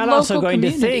a you're good not also going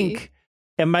community, to think,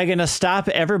 am I going to stop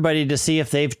everybody to see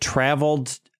if they've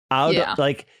traveled out?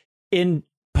 Like, in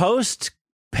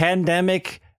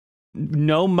post-pandemic,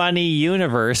 no money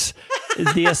universe,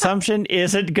 the assumption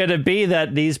isn't going to be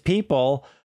that these people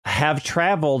have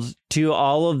traveled to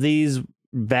all of these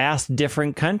vast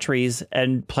different countries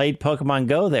and played Pokemon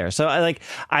Go there. So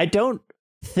I don't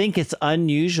think it's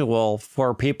unusual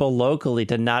for people locally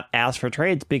to not ask for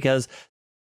trades, because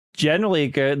generally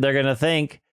they're going to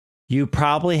think you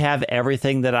probably have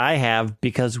everything that I have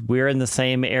because we're in the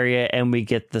same area and we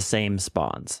get the same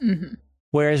spawns. Mm-hmm.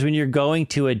 Whereas when you're going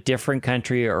to a different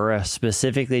country or a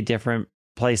specifically different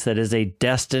place that is a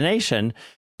destination,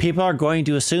 people are going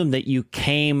to assume that you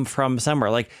came from somewhere.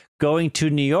 Like going to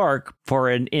New York for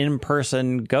an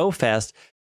in-person Go Fest,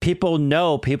 people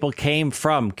know people came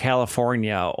from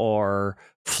California or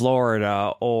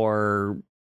Florida or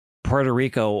Puerto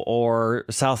Rico or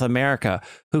South America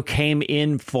who came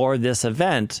in for this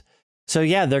event. So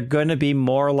yeah, they're going to be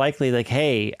more likely like,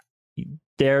 hey,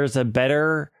 there's a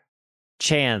better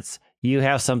chance you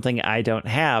have something I don't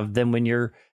have than when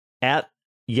you're at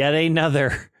yet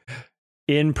another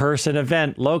in-person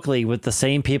event locally with the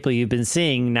same people you've been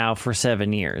seeing now for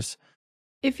 7 years.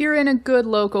 If you're in a good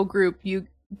local group, you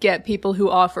get people who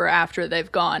offer after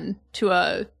they've gone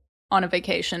on a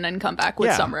vacation and come back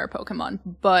with some rare Pokemon.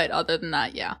 But other than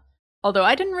that, yeah. Although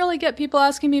I didn't really get people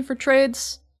asking me for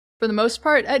trades for the most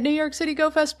part at New York City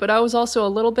Go Fest, but I was also a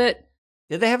little bit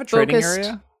Did they have a trading focused.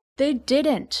 area? They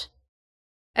didn't.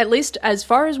 At least as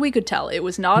far as we could tell, it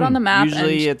was not on the map.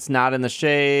 Usually it's not in the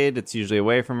shade. It's usually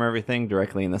away from everything,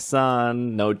 directly in the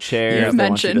sun. No chairs. They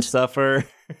want you to suffer.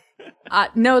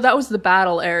 No, that was the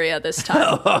battle area this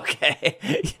time. Oh, okay.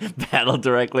 Battle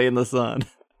directly in the sun.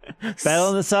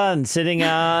 Battle in the sun, sitting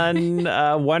on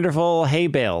wonderful hay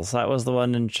bales. That was the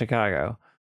one in Chicago.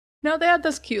 No, they had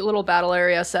this cute little battle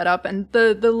area set up, and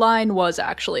the line was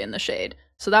actually in the shade.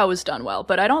 So that was done well.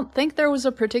 But I don't think there was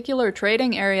a particular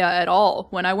trading area at all.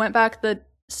 When I went back the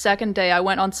second day, I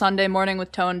went on Sunday morning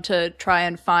with Tone to try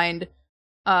and find,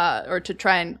 or to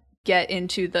try and get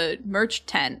into the merch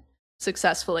tent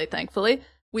successfully, thankfully.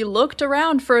 We looked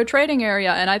around for a trading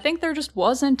area, and I think there just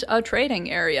wasn't a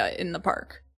trading area in the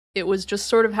park. It was just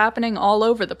sort of happening all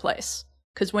over the place.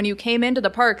 Because when you came into the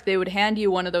park, they would hand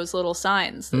you one of those little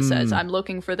signs that says, I'm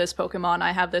looking for this Pokemon,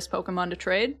 I have this Pokemon to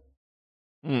trade.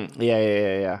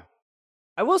 Yeah.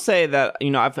 I will say that,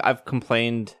 I've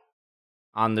complained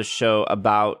on the show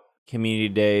about community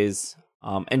days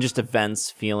and just events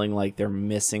feeling like they're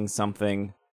missing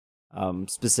something.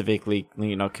 Specifically,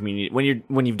 community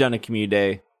when you've done a community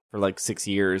day for like 6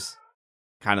 years,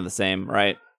 kind of the same,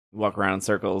 right? You walk around in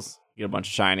circles, you get a bunch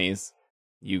of shinies,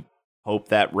 you hope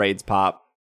that raids pop.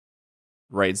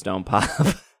 Raids don't pop.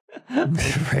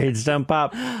 Raids don't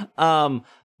pop. But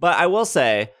I will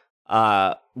say,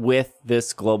 with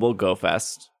this global Go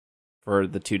Fest for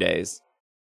the 2 days,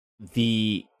 not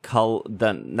the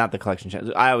collection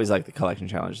challenge. I always like the collection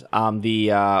challenge.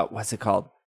 What's it called?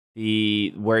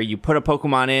 Where you put a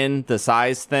Pokemon in the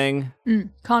size thing.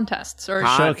 Contests or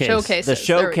showcases. The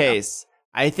showcase.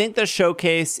 I think the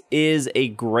showcase is a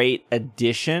great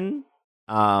addition.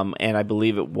 And I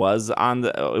believe it was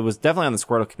definitely on the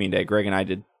Squirtle Community Day. Greg and I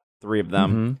did 3 of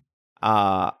them.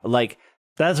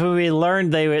 That's when we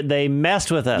learned they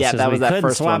messed with us. Yeah, that was that couldn't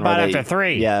first swap one out after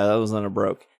 3. Yeah, that was when it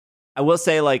broke. I will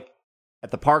say,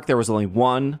 at the park there was only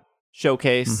one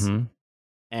showcase,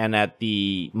 and at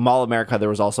the Mall of America there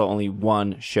was also only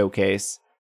one showcase,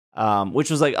 which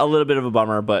was a little bit of a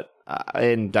bummer. But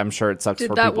and I'm sure it sucks. Did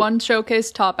for that people. One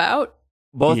showcase top out?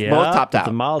 Both topped out.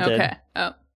 The mall did. Okay.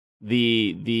 Oh.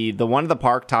 The one at the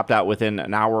park topped out within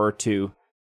an hour or 2.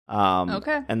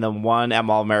 Okay. And the one at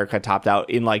Mall of America topped out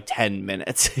in 10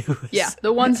 minutes. Yeah,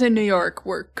 the ones in New York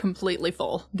were completely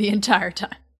full the entire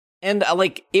time. And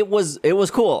it was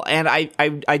cool. And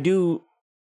I do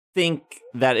think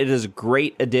that it is a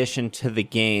great addition to the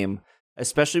game,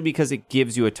 especially because it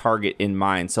gives you a target in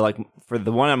mind. So like for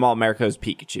the one at Mall America is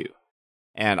Pikachu.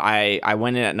 And I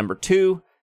went in at number 2,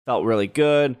 felt really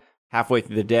good. Halfway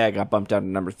through the day, I got bumped down to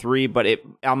number 3. But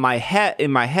in my head,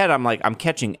 I'm like, I'm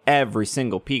catching every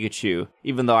single Pikachu,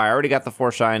 even though I already got the 4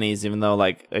 shinies, even though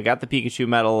like I got the Pikachu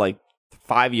medal like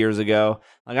 5 years ago.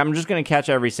 Like I'm just gonna catch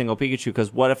every single Pikachu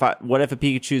because what if a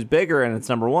Pikachu's bigger and it's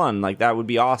number 1? Like that would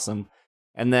be awesome.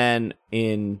 And then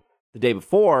in the day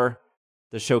before,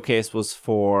 the showcase was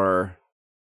for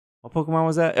what Pokemon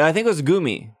was that? I think it was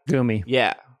Gumi. Gumi.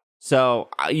 Yeah. So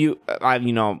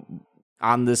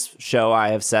on this show, I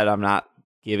have said I'm not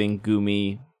giving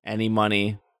Gumi any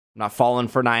money. I'm not falling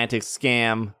for Niantic's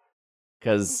scam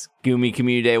because Gumi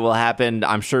Community Day will happen,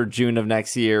 I'm sure, June of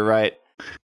next year, right?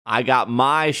 I got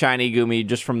my shiny Gumi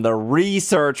just from the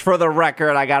research. For the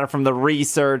record, I got it from the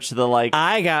research.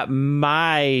 I got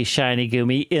my shiny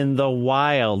Gumi in the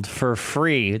wild for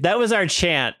free. That was our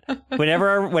chant.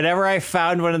 Whenever I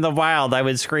found one in the wild, I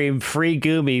would scream "free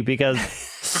Gumi" because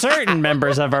certain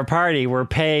members of our party were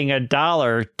paying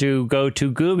 $1 to go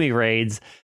to Gumi raids,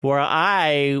 where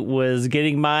I was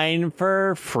getting mine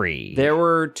for free. There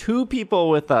were 2 people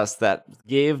with us that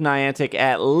gave Niantic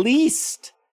at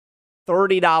least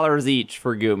 $30 each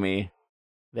for Gumi.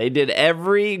 They did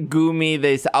every Gumi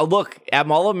they said. Oh, look, at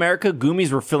Mall of America,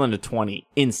 Gumis were filling to 20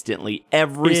 instantly,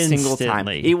 every single time.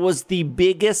 It was the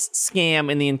biggest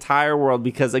scam in the entire world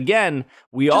because, again,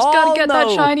 we just all gotta get know,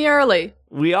 that shiny early.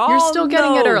 You're still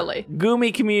getting it early.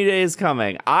 Gumi Community Day is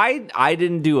coming. I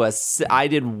didn't do I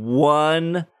did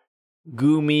one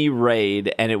Gumi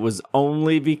raid, and it was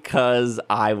only because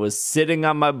I was sitting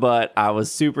on my butt. I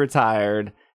was super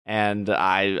tired. And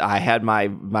I had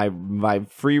my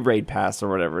free raid pass or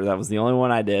whatever. That was the only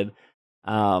one I did.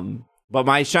 But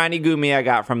my shiny Gumi I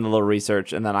got from the little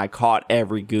research, and then I caught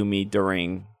every Gumi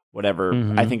during whatever.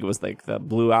 I think it was like the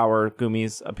Blue Hour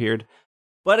Gumis appeared.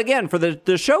 But again, for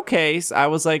the showcase, I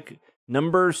was like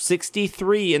number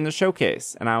 63 in the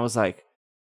showcase. And I was like,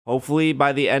 hopefully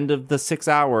by the end of the 6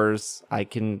 hours, I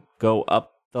can go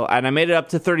up. And I made it up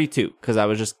to 32 because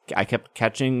I kept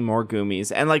catching more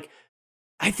Gumis. And like,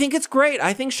 I think it's great.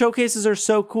 I think showcases are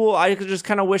so cool. I just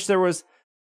kind of wish there was...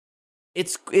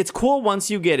 It's cool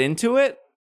once you get into it,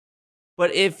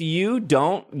 but if you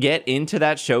don't get into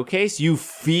that showcase, you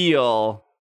feel...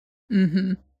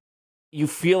 You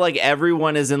feel like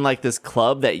everyone is in like this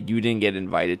club that you didn't get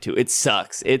invited to. It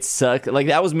sucks. It sucked. Like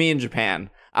that was me in Japan.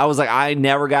 I was like, I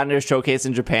never got into a showcase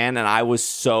in Japan, and I was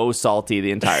so salty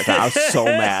the entire time. I was so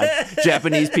mad.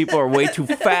 Japanese people are way too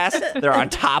fast. They're on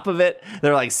top of it.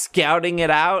 They're like scouting it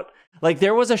out. Like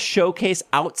there was a showcase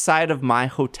outside of my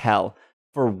hotel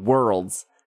for Worlds,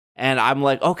 and I'm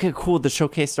like, okay, cool. The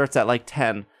showcase starts at like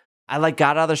 10. I like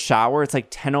got out of the shower. It's like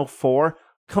 10:04.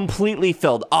 Completely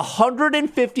filled.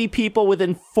 150 people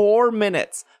within 4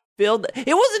 minutes. Filled.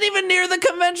 It wasn't even near the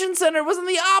convention center. It was on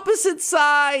the opposite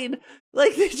side.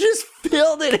 Like, they just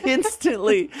filled it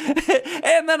instantly.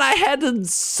 And then I had to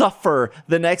suffer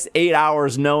the next 8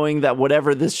 hours knowing that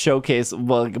whatever this showcase,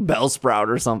 like Bellsprout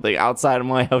or something outside of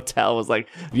my hotel was like,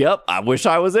 yep, I wish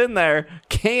I was in there.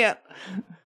 Can't.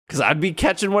 Because I'd be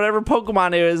catching whatever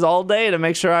Pokemon it is all day to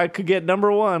make sure I could get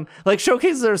number 1. Like,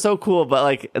 showcases are so cool, but,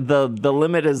 like, the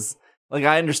limit is... Like,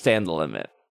 I understand the limit.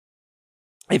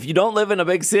 If you don't live in a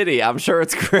big city, I'm sure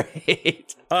it's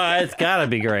great. It's gotta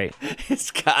be great.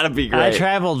 It's gotta be great. I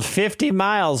traveled 50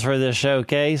 miles for this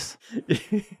showcase.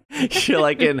 You're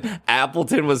like in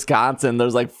Appleton, Wisconsin.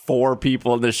 There's like 4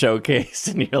 people in the showcase,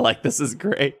 and you're like, this is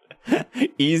great.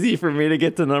 Easy for me to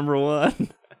get to number 1.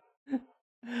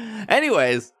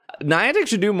 Anyways, Niantic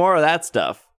should do more of that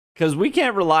stuff. Because we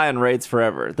can't rely on raids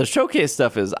forever. The showcase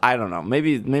stuff is, I don't know.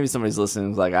 Maybe somebody's listening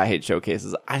and is like, I hate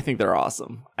showcases. I think they're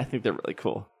awesome. I think they're really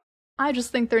cool. I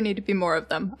just think there need to be more of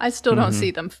them. I still don't see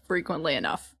them frequently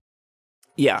enough.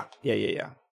 Yeah.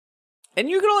 And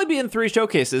you can only be in 3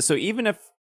 showcases. So even if,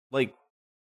 like,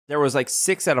 there was, like,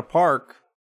 6 at a park,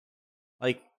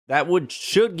 like, that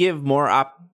should give more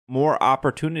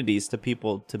opportunities to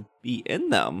people to be in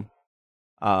them.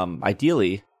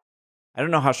 Ideally. I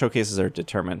don't know how showcases are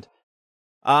determined.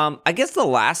 I guess the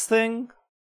last thing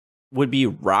would be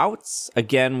routes.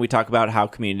 Again, we talk about how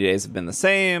community days have been the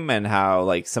same and how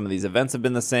like some of these events have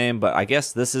been the same, but I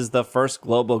guess this is the first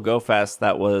global Go Fest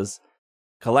that was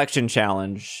collection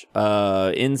challenge,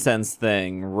 incense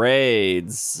thing,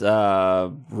 raids,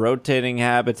 rotating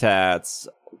habitats,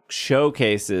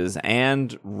 showcases,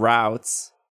 and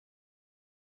routes.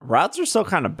 Routes are still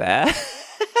kind of bad.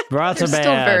 Routes They're are bad.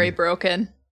 still very broken.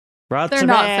 Routes They're are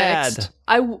not bad. fixed.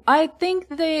 I think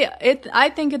I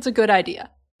think it's a good idea.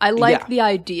 I like the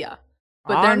idea,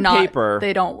 but On they're not. paper,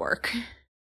 they don't work.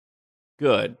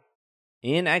 good.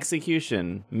 In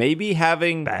execution, maybe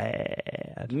having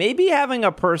Bad.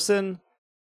 a person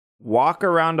walk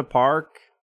around a park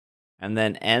and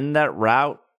then end that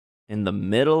route in the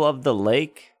middle of the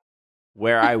lake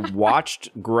where I watched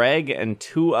Greg and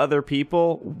 2 other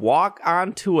people walk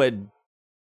onto a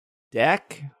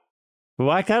deck.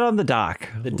 Walk out on the dock.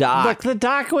 The dock. Look, the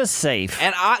dock was safe.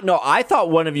 And I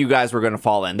thought one of you guys were going to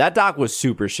fall in. That dock was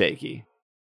super shaky.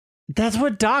 That's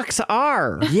what docks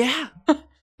are. Yeah.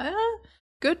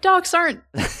 Good docks aren't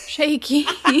shaky.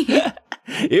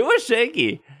 It was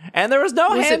shaky. And there was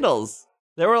no handles.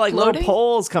 There were like floating? little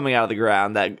poles coming out of the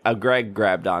ground that Greg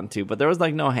grabbed onto, but there was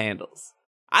like no handles.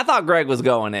 I thought Greg was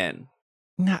going in.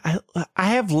 No, I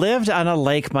have lived on a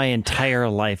lake my entire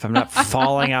life. I'm not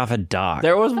falling off a dock.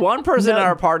 There was one person in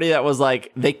our party that was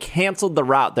like, they canceled the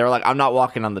route. They were like, I'm not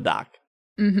walking on the dock.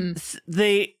 Mm-hmm.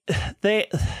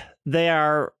 They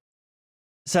are.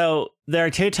 So there are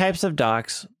 2 types of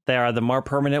docks. There are the more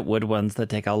permanent wood ones that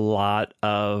take a lot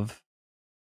of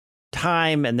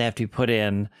time and they have to be put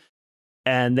in,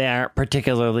 and they aren't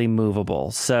particularly movable.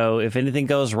 So if anything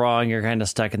goes wrong, you're kind of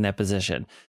stuck in that position.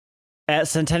 At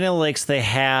Centennial Lakes, they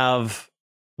have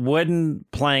wooden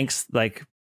planks like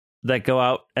that go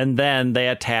out, and then they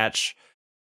attach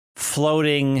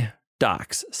floating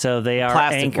docks. So they are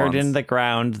Plastic anchored ones. in the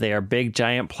ground. They are big,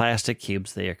 giant plastic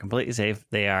cubes. They are completely safe.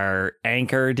 They are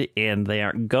anchored and they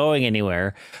aren't going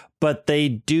anywhere, but they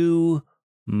do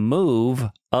move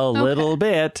a little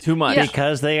bit. Too much.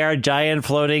 Because they are giant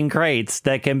floating crates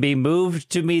that can be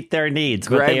moved to meet their needs,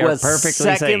 but Greg they are was perfectly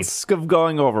seconds safe. of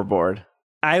going overboard.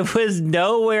 I was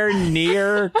nowhere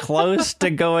near close to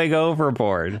going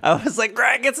overboard. I was like,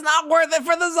 Greg, it's not worth it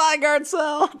for the Zygarde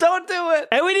cell. Don't do it.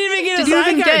 And we didn't even get Did a you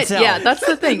even Zygarde get? cell. Yeah, that's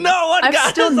the thing. No one I've got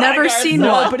still a never Zygarde seen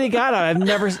cell. one. Nobody got them. I've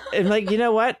never. I'm like, you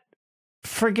know what?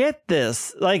 Forget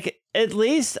this. Like, at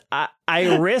least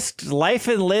I risked life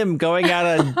and limb going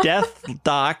out on death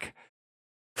dock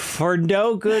for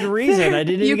no good reason. I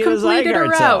didn't You even get a completed a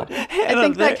Zygarde cell. route. I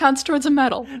think that counts towards a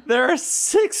medal. There are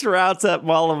 6 routes at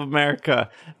Mall of America.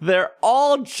 They're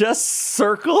all just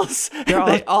circles.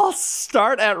 They all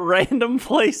start at random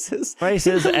places.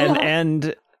 Places and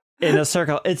end in a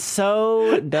circle. It's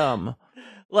so dumb.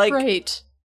 Great.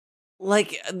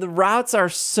 Like the routes are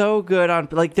so good on,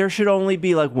 like there should only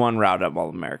be like one route at Mall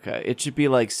of America. It should be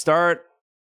like start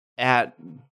at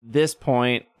this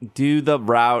point, do the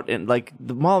route, and like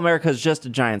the Mall of America is just a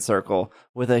giant circle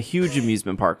with a huge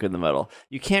amusement park in the middle.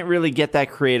 You can't really get that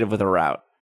creative with a route.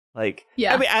 Like,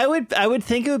 Yeah. I mean, I would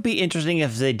think it would be interesting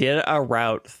if they did a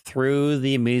route through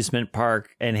the amusement park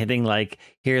and hitting like,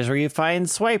 here's where you find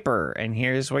Swiper and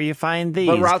here's where you find these.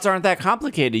 but routes aren't that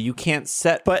complicated. You can't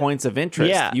set points of interest.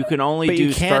 Yeah, You can only but do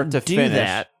you start can't to do finish.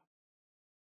 that.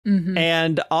 Mm-hmm.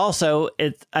 And also,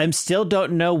 I'm still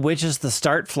don't know which is the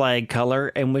start flag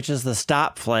color and which is the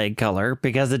stop flag color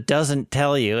because it doesn't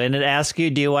tell you, and it asks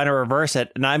you, do you want to reverse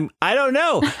it? And I don't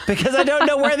know because I don't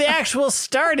know where the actual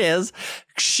start is.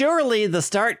 Surely the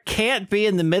start can't be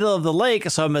in the middle of the lake,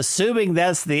 so I'm assuming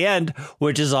that's the end,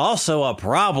 which is also a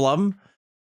problem.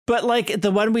 But like the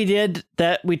one we did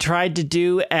that we tried to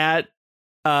do at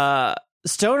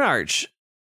Stone Arch.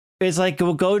 It's like,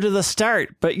 we'll go to the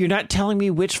start, but you're not telling me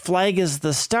which flag is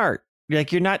the start.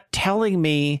 Like, you're not telling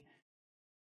me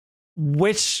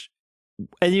which,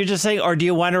 and you're just saying, or do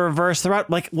you want to reverse the route?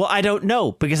 Like, well, I don't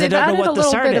know because I don't know what the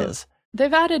start is.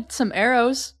 They've added some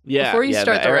arrows Yeah, before you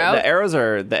start the route. The arrows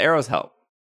help.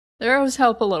 The arrows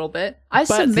help a little bit. I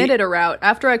submitted a route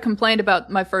after I complained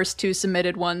about my first 2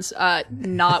 submitted ones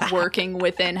not working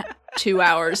within 2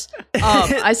 hours.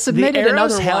 I submitted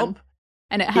another one,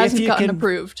 and it hasn't gotten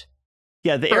approved.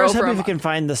 Yeah, the arrows help if you can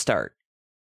find the start.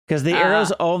 Because the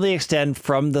arrows only extend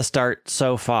from the start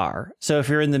so far. So if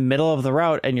you're in the middle of the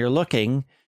route and you're looking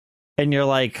and you're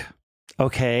like,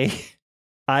 okay,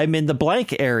 I'm in the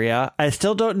blank area. I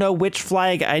still don't know which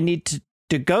flag I need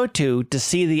to go to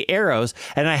see the arrows.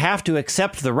 And I have to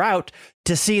accept the route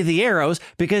to see the arrows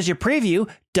because your preview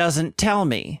doesn't tell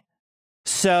me.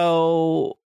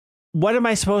 So what am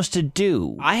I supposed to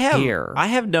do here? I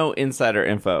have no insider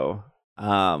info.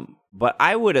 But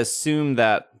I would assume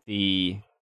that the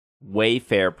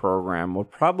Wayfair program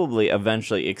would probably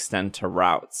eventually extend to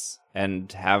routes and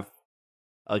have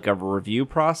like a review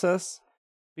process,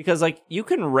 because like you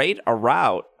can rate a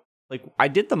route. Like I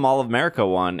did the Mall of America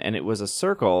one and it was a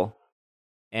circle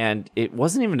and it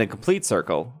wasn't even a complete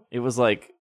circle. It was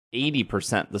like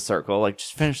 80% the circle. Like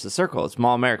just finish the circle. It's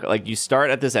Mall of America. Like you start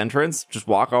at this entrance, just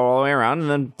walk all the way around and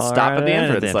then stop at the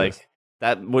entrance. Like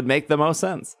that would make the most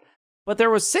sense. But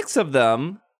there was 6 of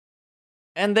them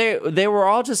And they were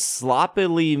all just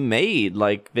sloppily made.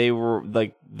 Like they were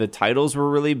like the titles were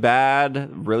really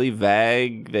bad, really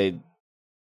vague. They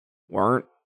weren't.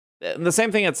 And the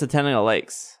same thing at Centennial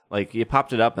Lakes. Like you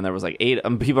popped it up and there was like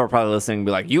 8. People are probably listening and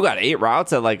be like, "You got 8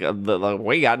 routes?" At like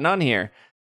we got none here.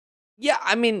 Yeah,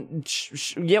 I mean,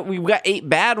 yeah, we've got 8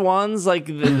 bad ones. Like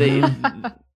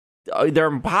they're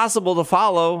impossible to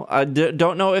follow. I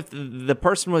don't know if the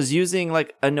person was using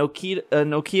like a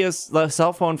Nokia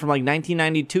cell phone from like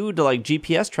 1992 to like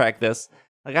GPS track this.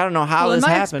 Like I don't know how this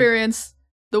happened. In my experience,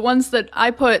 the ones that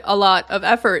I put a lot of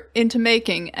effort into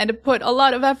making and put a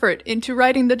lot of effort into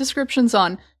writing the descriptions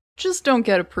on just don't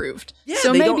get approved. Yeah,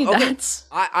 so maybe that's...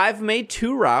 I've made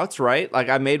 2 routes, right? Like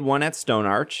I made one at Stone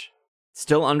Arch,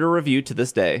 still under review to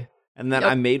this day. And then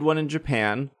I made one in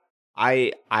Japan.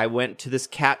 I went to this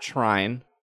cat shrine.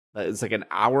 It's like an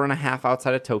hour and a half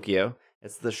outside of Tokyo.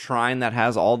 It's the shrine that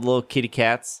has all the little kitty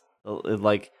cats.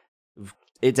 Like,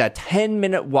 it's a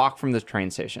 10-minute walk from the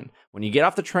train station. When you get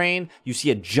off the train, you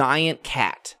see a giant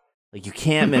cat. Like, you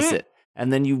can't miss it.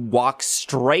 And then you walk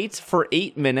straight for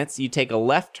 8 minutes. You take a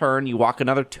left turn. You walk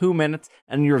another 2 minutes.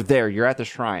 And you're there. You're at the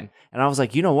shrine. And I was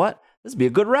like, you know what? This would be a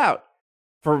good route.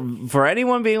 For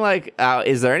anyone being like,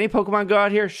 is there any Pokemon Go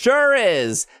out here? Sure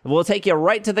is. We'll take you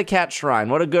right to the cat shrine.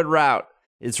 What a good route.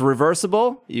 It's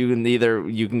reversible. You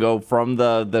can go from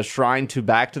the shrine to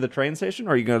back to the train station,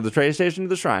 or you can go to the train station to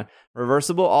the shrine.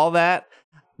 Reversible, all that.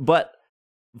 But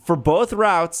for both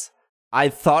routes, I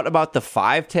thought about the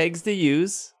 5 tags to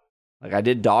use. Like I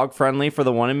did dog friendly for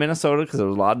the one in Minnesota because there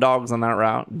was a lot of dogs on that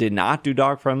route. Did not do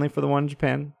dog friendly for the one in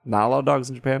Japan. Not a lot of dogs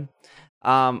in Japan.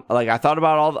 Like I thought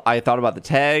about the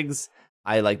tags.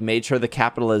 I like made sure the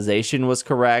capitalization was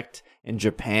correct. In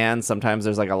Japan, sometimes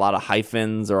there's like a lot of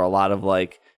hyphens or a lot of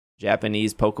like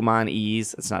Japanese Pokemon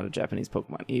E's. It's not a Japanese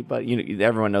Pokemon E, but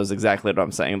everyone knows exactly what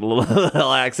I'm saying. The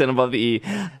little accent above the E.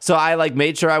 So I like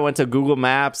made sure I went to Google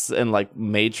Maps and like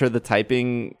made sure the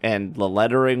typing and the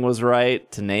lettering was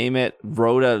right to name it.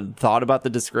 Thought about the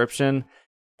description.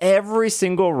 Every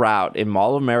single route in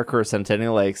Mall of America or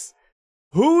Centennial Lakes.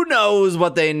 Who knows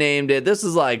what they named it? This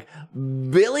is like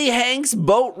Billy Hank's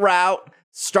boat route.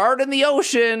 Start in the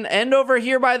ocean, end over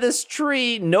here by this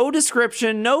tree. No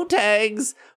description, no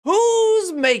tags.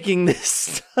 Who's making this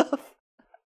stuff?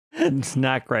 It's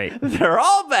not great. They're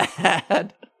all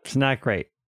bad. It's not great.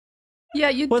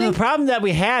 Yeah, the problem that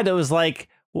we had, it was like,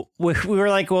 we were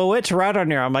like, well, which route on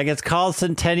here? I'm like, it's called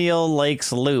Centennial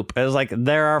Lakes Loop. It was like,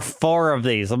 there are 4 of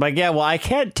these. I'm like, yeah, well, I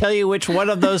can't tell you which one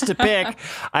of those to pick.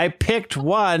 I picked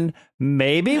one.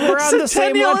 Maybe we're on the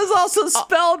same one. Centennial is also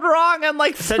spelled wrong on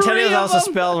like 3 Centennial is also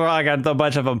them. spelled wrong on a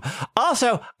bunch of them.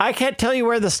 Also, I can't tell you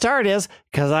where the start is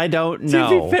because I don't know.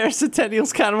 To be fair,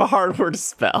 Centennial's kind of a hard word to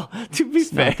spell. To be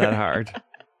fair. Not that hard.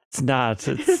 It's not.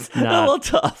 It's not. A little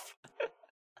tough.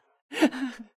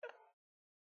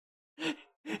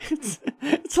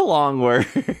 It's a long word.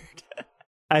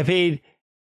 I mean,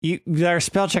 there are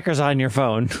spell checkers on your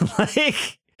phone.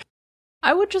 Like,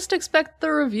 I would just expect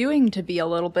the reviewing to be a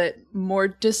little bit more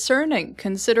discerning,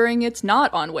 considering it's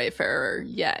not on Wayfarer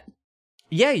yet.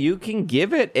 Yeah, you can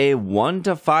give it a 1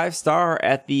 to 5 star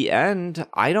at the end.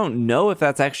 I don't know if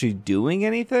that's actually doing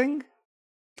anything.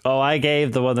 Oh, I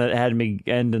gave the one that had me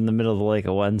end in the middle of the lake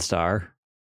a 1 star.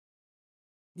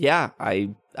 Yeah, I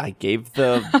gave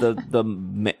the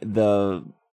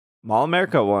Mall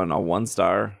America one a 1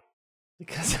 star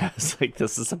because I was like,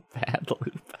 this is a bad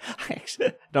loop. I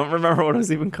actually don't remember what it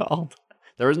was even called.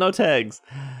 There was no tags.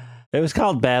 It was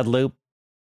called Bad Loop.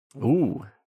 Ooh.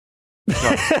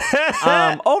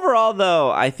 Overall,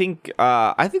 though, I think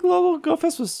Global Go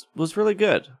Fest was really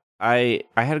good. I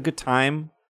had a good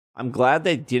time. I'm glad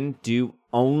they didn't do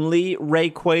only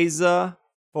Rayquaza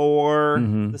for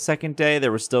the second day.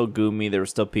 There was still Goomy, there was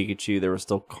still Pikachu, there was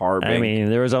still Carbink. I mean,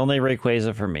 there was only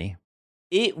Rayquaza for me.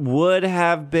 It would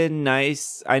have been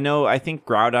nice. I think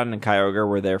Groudon and Kyogre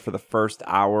were there for the first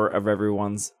hour of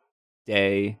everyone's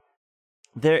day.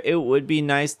 It would be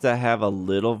nice to have a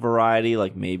little variety,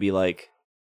 like maybe like,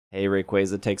 hey,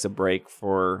 Rayquaza takes a break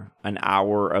for an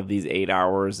hour of these 8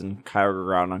 hours and Kyogre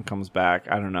Groudon comes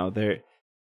back. I don't know.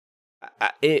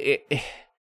 It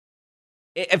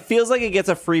feels like it gets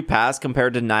a free pass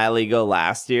compared to Nihilego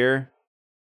last year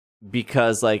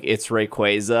because like it's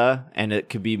Rayquaza and it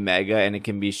could be Mega and it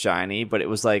can be shiny, but it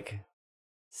was like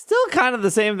still kind of the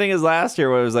same thing as last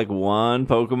year where it was like one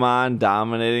Pokemon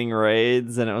dominating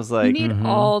raids and it was like... You need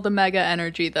all the Mega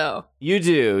energy though. You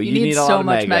do. You need a so lot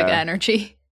much of Mega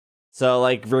energy. So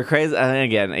like Rayquaza, and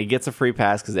again, it gets a free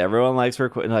pass because everyone likes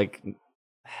Rayquaza. Like,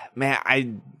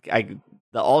 man,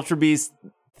 the Ultra Beast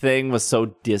thing was so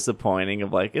disappointing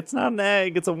of like, it's not an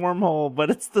egg, it's a wormhole, but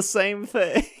it's the same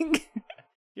thing.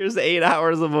 Here's 8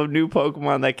 hours of a new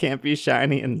Pokemon that can't be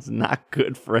shiny and it's not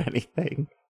good for anything.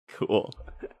 Cool.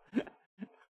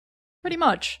 Pretty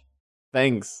much.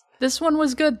 Thanks. This one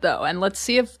was good, though, and let's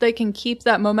see if they can keep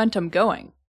that momentum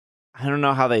going. I don't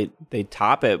know how they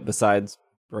top it besides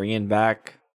bringing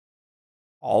back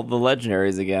all the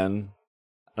legendaries again.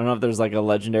 I don't know if there's like a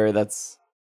legendary that's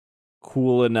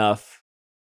cool enough.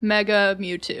 Mega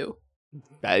Mewtwo.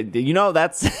 That's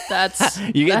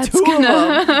you get that's two of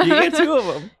them. You get two of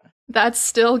them. That's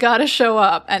still got to show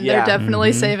up, and they're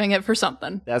definitely saving it for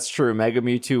something. That's true. Mega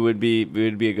Mewtwo would be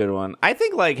a good one. I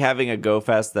think like having a Go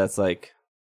Fest that's like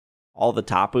all the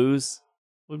Tapus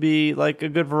would be like a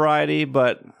good variety,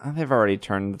 but they've already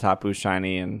turned the Tapu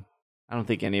shiny, and I don't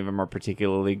think any of them are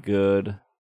particularly good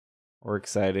or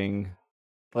exciting,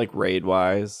 like raid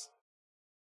wise.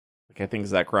 Like I think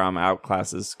Zekrom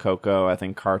outclasses Coco. I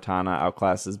think Kartana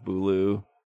outclasses Bulu.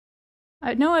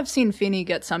 I know I've seen Feeny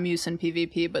get some use in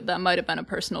PvP, but that might have been a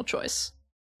personal choice.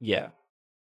 Yeah.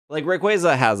 Like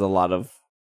Rayquaza has a lot of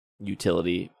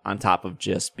utility on top of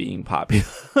just being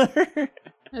popular.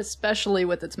 Especially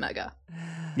with its Mega.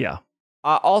 Yeah.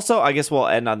 Also, I guess we'll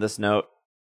end on this note.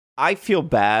 I feel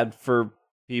bad for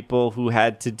people who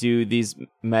had to do these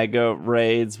mega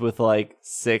raids with like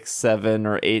 6, 7,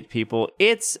 or 8 people.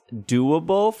 It's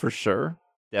doable for sure.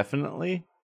 Definitely.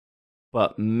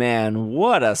 But man,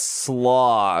 what a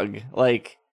slog.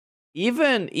 Like,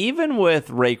 even with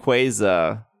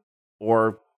Rayquaza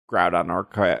or Groudon or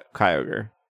Kyogre,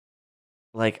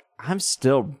 like, I'm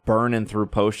still burning through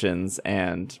potions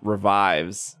and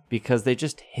revives because they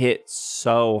just hit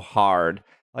so hard.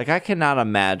 Like, I cannot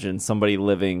imagine somebody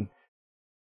living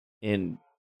in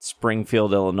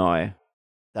Springfield, Illinois.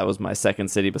 That was my second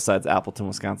city besides Appleton,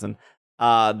 Wisconsin.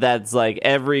 That's like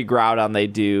every Groudon they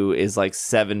do is like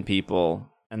 7 people,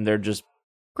 and they're just...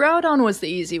 Groudon was the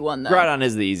easy one, though. Groudon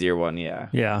is the easier one, yeah.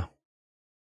 Yeah.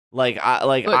 But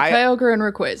Kyogre and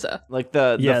Rayquaza. Like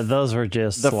those were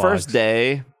just the slogs. First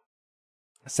day,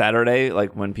 Saturday,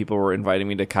 like when people were inviting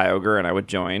me to Kyogre and I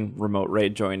would remote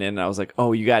raid join in, and I was like,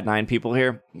 oh, you got 9 people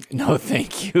here? No,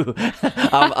 thank you.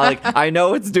 Like, I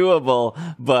know it's doable,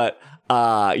 but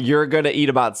you're going to eat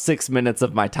about 6 minutes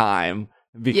of my time.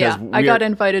 Because I got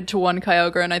invited to one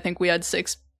Kyogre, and I think we had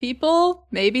 6 people,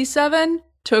 maybe 7.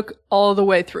 Took all the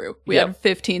way through. We had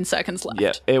 15 seconds left.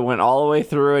 Yeah, it went all the way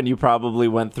through, and you probably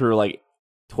went through like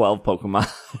 12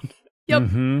 Pokemon. Yep.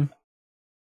 Mm-hmm.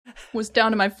 Was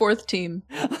down to my 4th team.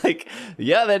 Like,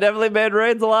 yeah, they definitely made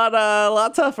raids a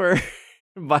lot tougher.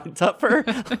 By tougher,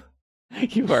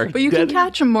 you are. But you can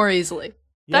catch them more easily.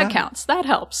 Yeah. That counts. That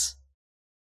helps.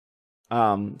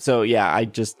 So yeah, I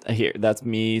just here. That's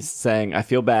me saying I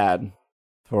feel bad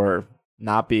for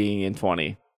not being in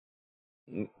 20.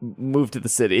 Move to the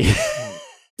city.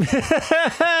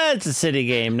 It's a city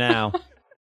game now.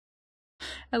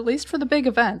 At least for the big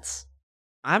events.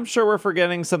 I'm sure we're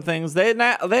forgetting some things. They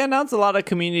announced a lot of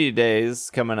community days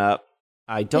coming up.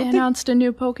 They announced a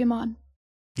new Pokemon.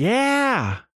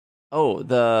 Yeah. Oh,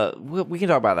 we can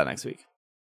talk about that next week.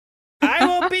 I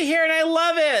won't be here, and I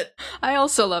love it. I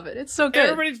also love it. It's so good.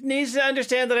 Everybody needs to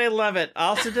understand that I love it.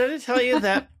 Also, did I tell you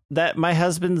that my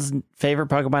husband's favorite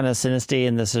Pokemon is Sinistea,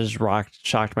 and this has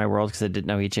shocked my world because I didn't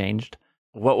know he changed?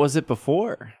 What was it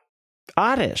before?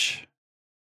 Oddish.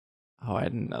 Oh, I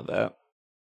didn't know that.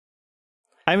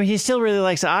 I mean, he still really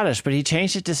likes Oddish, but he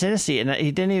changed it to Sinistea, and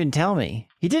he didn't even tell me.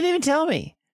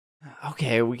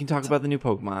 Okay, we can talk about the new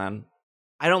Pokemon.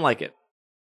 I don't like it.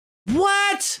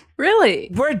 What?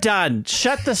 Really? We're done.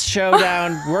 Shut the show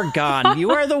down. We're gone.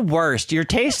 You are the worst. Your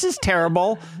taste is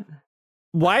terrible.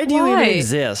 Why do you even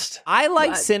exist? I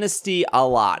like Sinistea a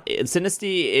lot.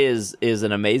 Sinistea is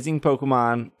an amazing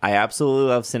Pokemon. I absolutely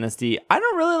love Sinistea. I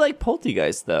don't really like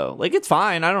Polteageist though. Like, it's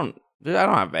fine. I don't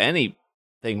have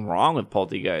anything wrong with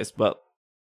Polteageist, but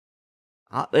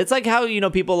it's like how,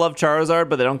 people love Charizard,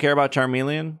 but they don't care about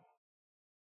Charmeleon.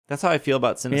 That's how I feel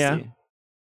about Sinistea. Yeah.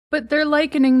 But they're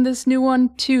likening this new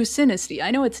one to Sinistea.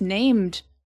 I know it's named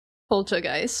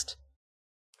Poltergeist.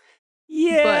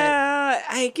 Yeah,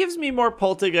 it gives me more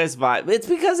Poltergeist vibe. It's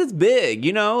because it's big,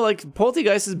 like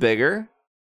Poltergeist is bigger.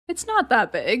 It's not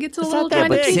that big. It's not little that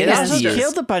tiny big. It also Sinistea is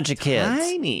killed a bunch of kids.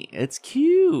 Tiny. It's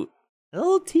cute. A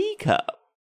little teacup.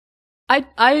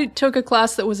 I took a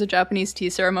class that was a Japanese tea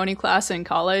ceremony class in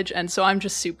college, and so I'm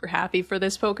just super happy for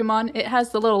this Pokemon. It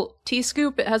has the little tea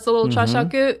scoop. It has the little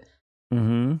chashaku.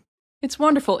 Mm-hmm. It's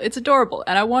wonderful. It's adorable,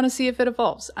 and I want to see if it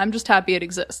evolves. I'm just happy it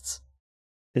exists.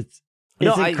 It's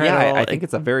I incredible. think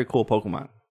it's a very cool Pokemon.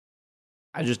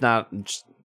 I just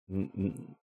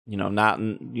not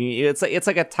it's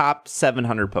like a top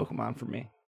 700 Pokemon for me.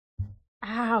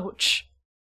 Ouch.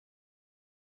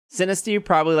 Sinistea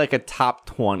probably like a top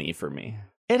 20 for me.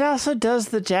 It also does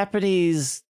the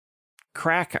Japanese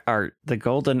crack art, the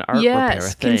golden art repair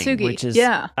thing, Kintsugi. which is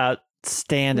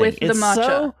outstanding. With the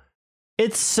matcha.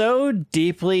 It's so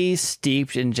deeply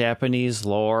steeped in Japanese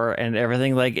lore and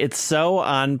everything. Like, it's so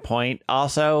on point.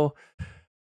 Also,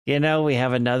 we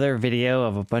have another video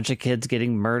of a bunch of kids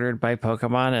getting murdered by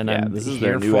Pokemon, and this is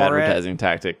here their new for advertising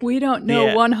tactic. We don't know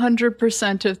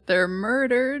 100% if they're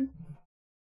murdered.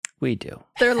 We do.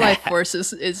 Their life force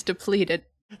is depleted.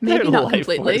 Maybe not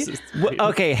completely.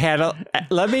 Okay, Hannah,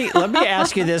 let me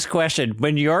ask you this question.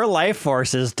 When your life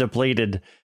force is depleted,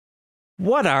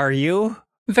 what are you?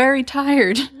 Very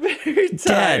tired. Very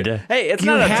tired. Dead. Hey, it's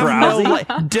not a drowsy.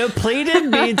 Depleted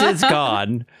means it's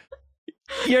gone.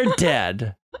 You're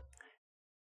dead.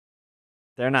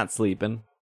 They're not sleeping.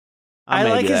 I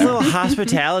like his little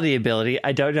hospitality ability.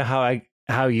 I don't know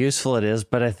how useful it is,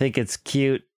 but I think it's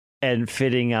cute and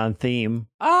fitting on theme.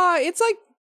 It's like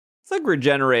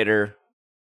Regenerator,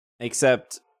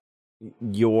 except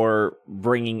you're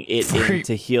bringing it in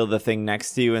to heal the thing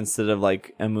next to you instead of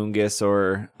like Amoonguss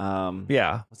or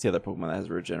what's the other Pokemon that has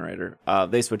a Regenerator?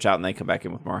 They switch out and they come back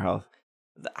in with more health.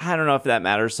 I don't know if that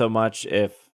matters so much.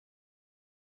 If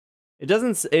it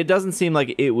doesn't seem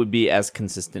like it would be as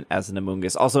consistent as an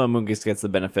Amoonguss. Also, Amoonguss gets the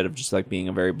benefit of just like being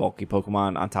a very bulky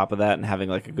Pokemon on top of that and having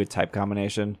like a good type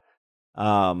combination.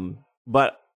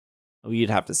 But you'd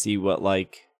have to see what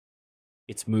like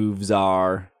its moves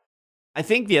are. I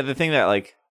think the other thing that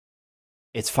like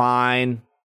it's fine,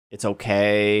 it's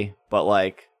okay, but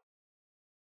like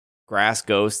Grass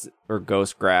Ghost or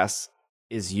Ghost Grass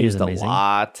is used a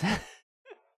lot.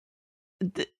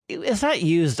 It's not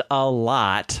used a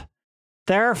lot.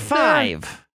 There are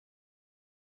 5.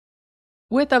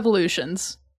 With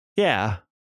evolutions. Yeah.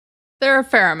 They're a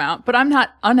fair amount, but I'm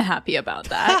not unhappy about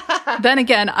that. Then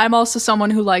again, I'm also someone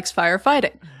who likes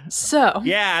firefighting. So.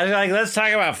 Yeah, like let's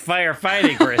talk about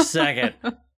firefighting for a second.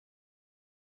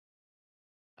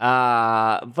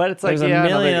 But it's like There's a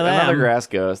million of them. Another Grass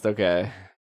Ghost. Okay.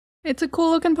 It's a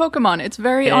cool looking Pokemon. It's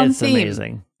very on theme. It's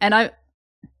amazing. And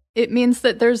it means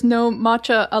that there's no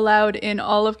matcha allowed in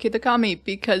all of Kitakami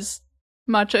because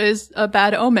matcha is a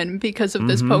bad omen because of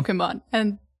this Pokemon.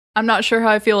 And I'm not sure how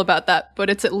I feel about that, but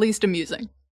it's at least amusing.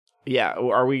 Yeah,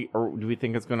 do we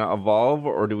think it's going to evolve,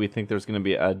 or do we think there's going to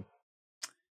be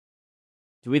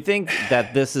do we think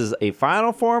that this is a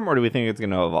final form, or do we think it's going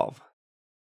to evolve?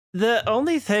 The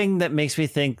only thing that makes me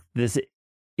think this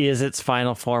is its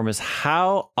final form is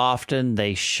how often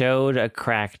they showed a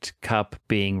cracked cup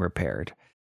being repaired.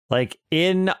 Like,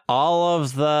 in all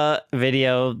of the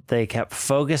video, they kept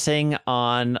focusing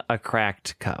on a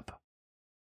cracked cup.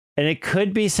 And it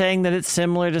could be saying that it's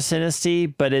similar to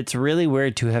Sinistea, but it's really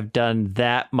weird to have done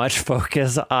that much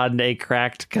focus on a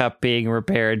cracked cup being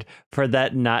repaired for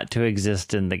that not to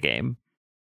exist in the game.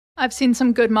 I've seen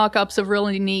some good mock-ups of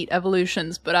really neat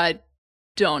evolutions, but I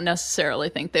don't necessarily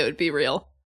think they would be real.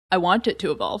 I want it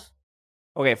to evolve.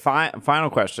 Okay, final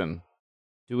question.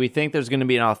 Do we think there's going to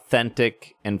be an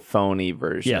authentic and phony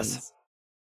version? Yes.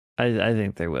 I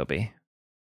think there will be.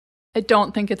 I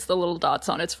don't think it's the little dots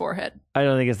on its forehead. I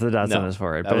don't think it's the dots on his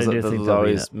forehead, but I do think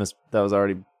that was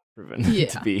already proven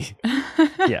to be.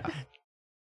 Yeah.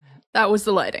 That was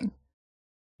the lighting.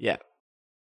 Yeah.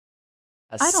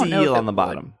 A I don't know seal if on the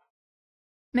bottom.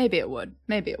 Maybe it would.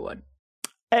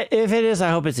 If it is,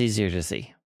 I hope it's easier to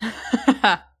see.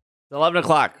 It's 11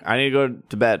 o'clock. I need to go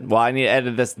to bed. Well, I need to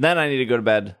edit this, then I need to go to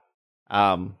bed.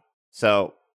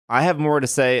 So I have more to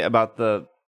say about the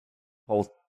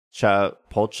Poltergeist.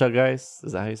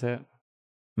 Is that how you say it?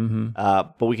 Mm-hmm.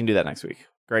 But we can do that next week.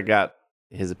 Greg got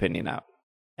his opinion out.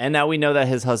 And now we know that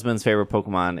his husband's favorite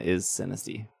Pokemon is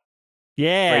Sinistea.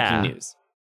 Yeah. Breaking news.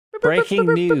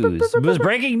 Breaking news. It was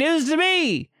breaking news to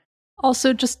me.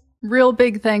 Also, just real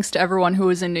big thanks to everyone who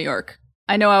was in New York.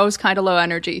 I know I was kind of low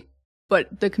energy,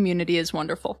 but the community is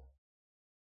wonderful.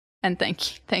 And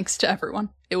thanks to everyone.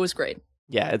 It was great.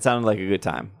 Yeah, it sounded like a good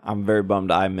time. I'm very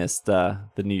bummed I missed the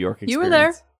New York experience. You were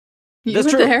there. That's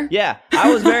true. There. Yeah,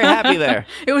 I was very happy there.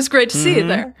 It was great to see you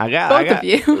there. Both of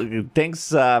you. Thanks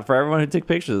for everyone who took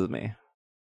pictures of me.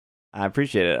 I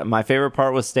appreciate it. My favorite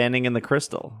part was standing in the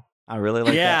crystal. I really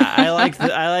like that. Yeah,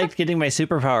 I liked getting my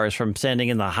superpowers from standing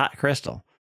in the hot crystal.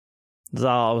 It's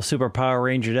all super Power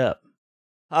Rangered up.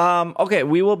 Okay,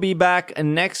 we will be back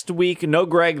next week. No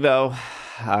Greg though,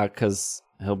 because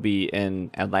he'll be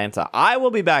in Atlanta. I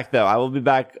will be back though. I will be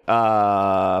back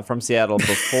from Seattle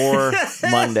before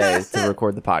Monday to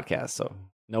record the podcast. So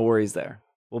no worries there.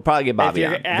 We'll probably get Bobby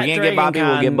on. If we can't get Bobby,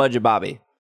 we'll get Budget Bobby.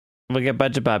 We'll get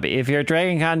Budget Bobby. If you're at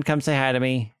Dragon Con, come say hi to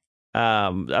me.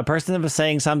 A person was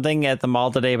saying something at the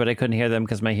mall today, but I couldn't hear them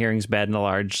because my hearing's bad in a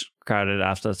large crowded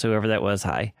office. So whoever that was,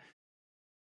 hi.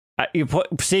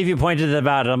 Steve, you pointed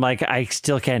about it. I'm like, I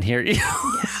still can't hear you.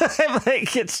 I'm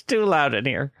like, it's too loud in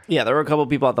here. Yeah, there were a couple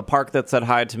people at the park that said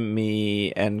hi to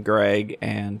me and Greg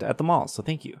and at the mall. So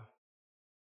thank you.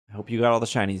 I hope you got all the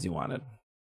shinies you wanted.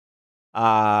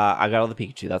 I got all the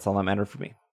Pikachu. That's all that mattered for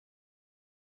me.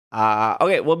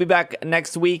 Okay, we'll be back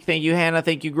next week. Thank you, Hannah.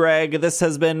 Thank you, Greg. This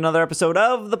has been another episode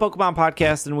of the Pokemon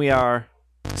Podcast, and we are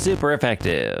super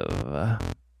effective.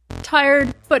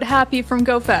 Tired but happy from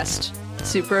Go Fest.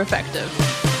 Super effective.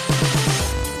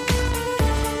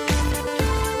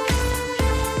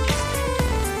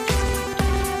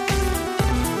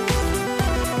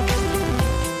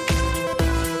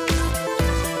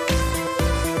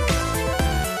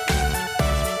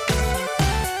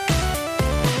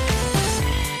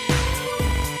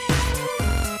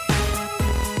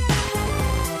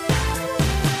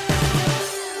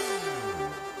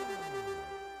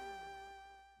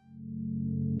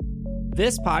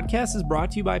 This podcast is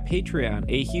brought to you by Patreon.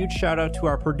 A huge shout out to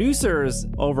our producers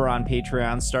over on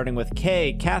Patreon, starting with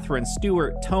Kay, Catherine,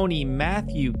 Stewart, Tony,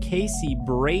 Matthew, Casey,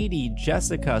 Brady,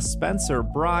 Jessica, Spencer,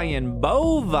 Brian,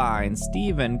 Bovine,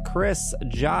 Steven, Chris,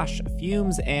 Josh,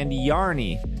 Fumes, and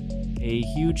Yarny. A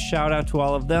huge shout out to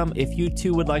all of them. If you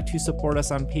too would like to support us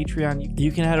on Patreon,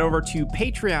 you can head over to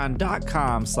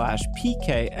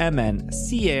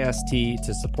patreon.com/PKMNCAST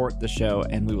to support the show,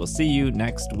 and we will see you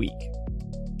next week.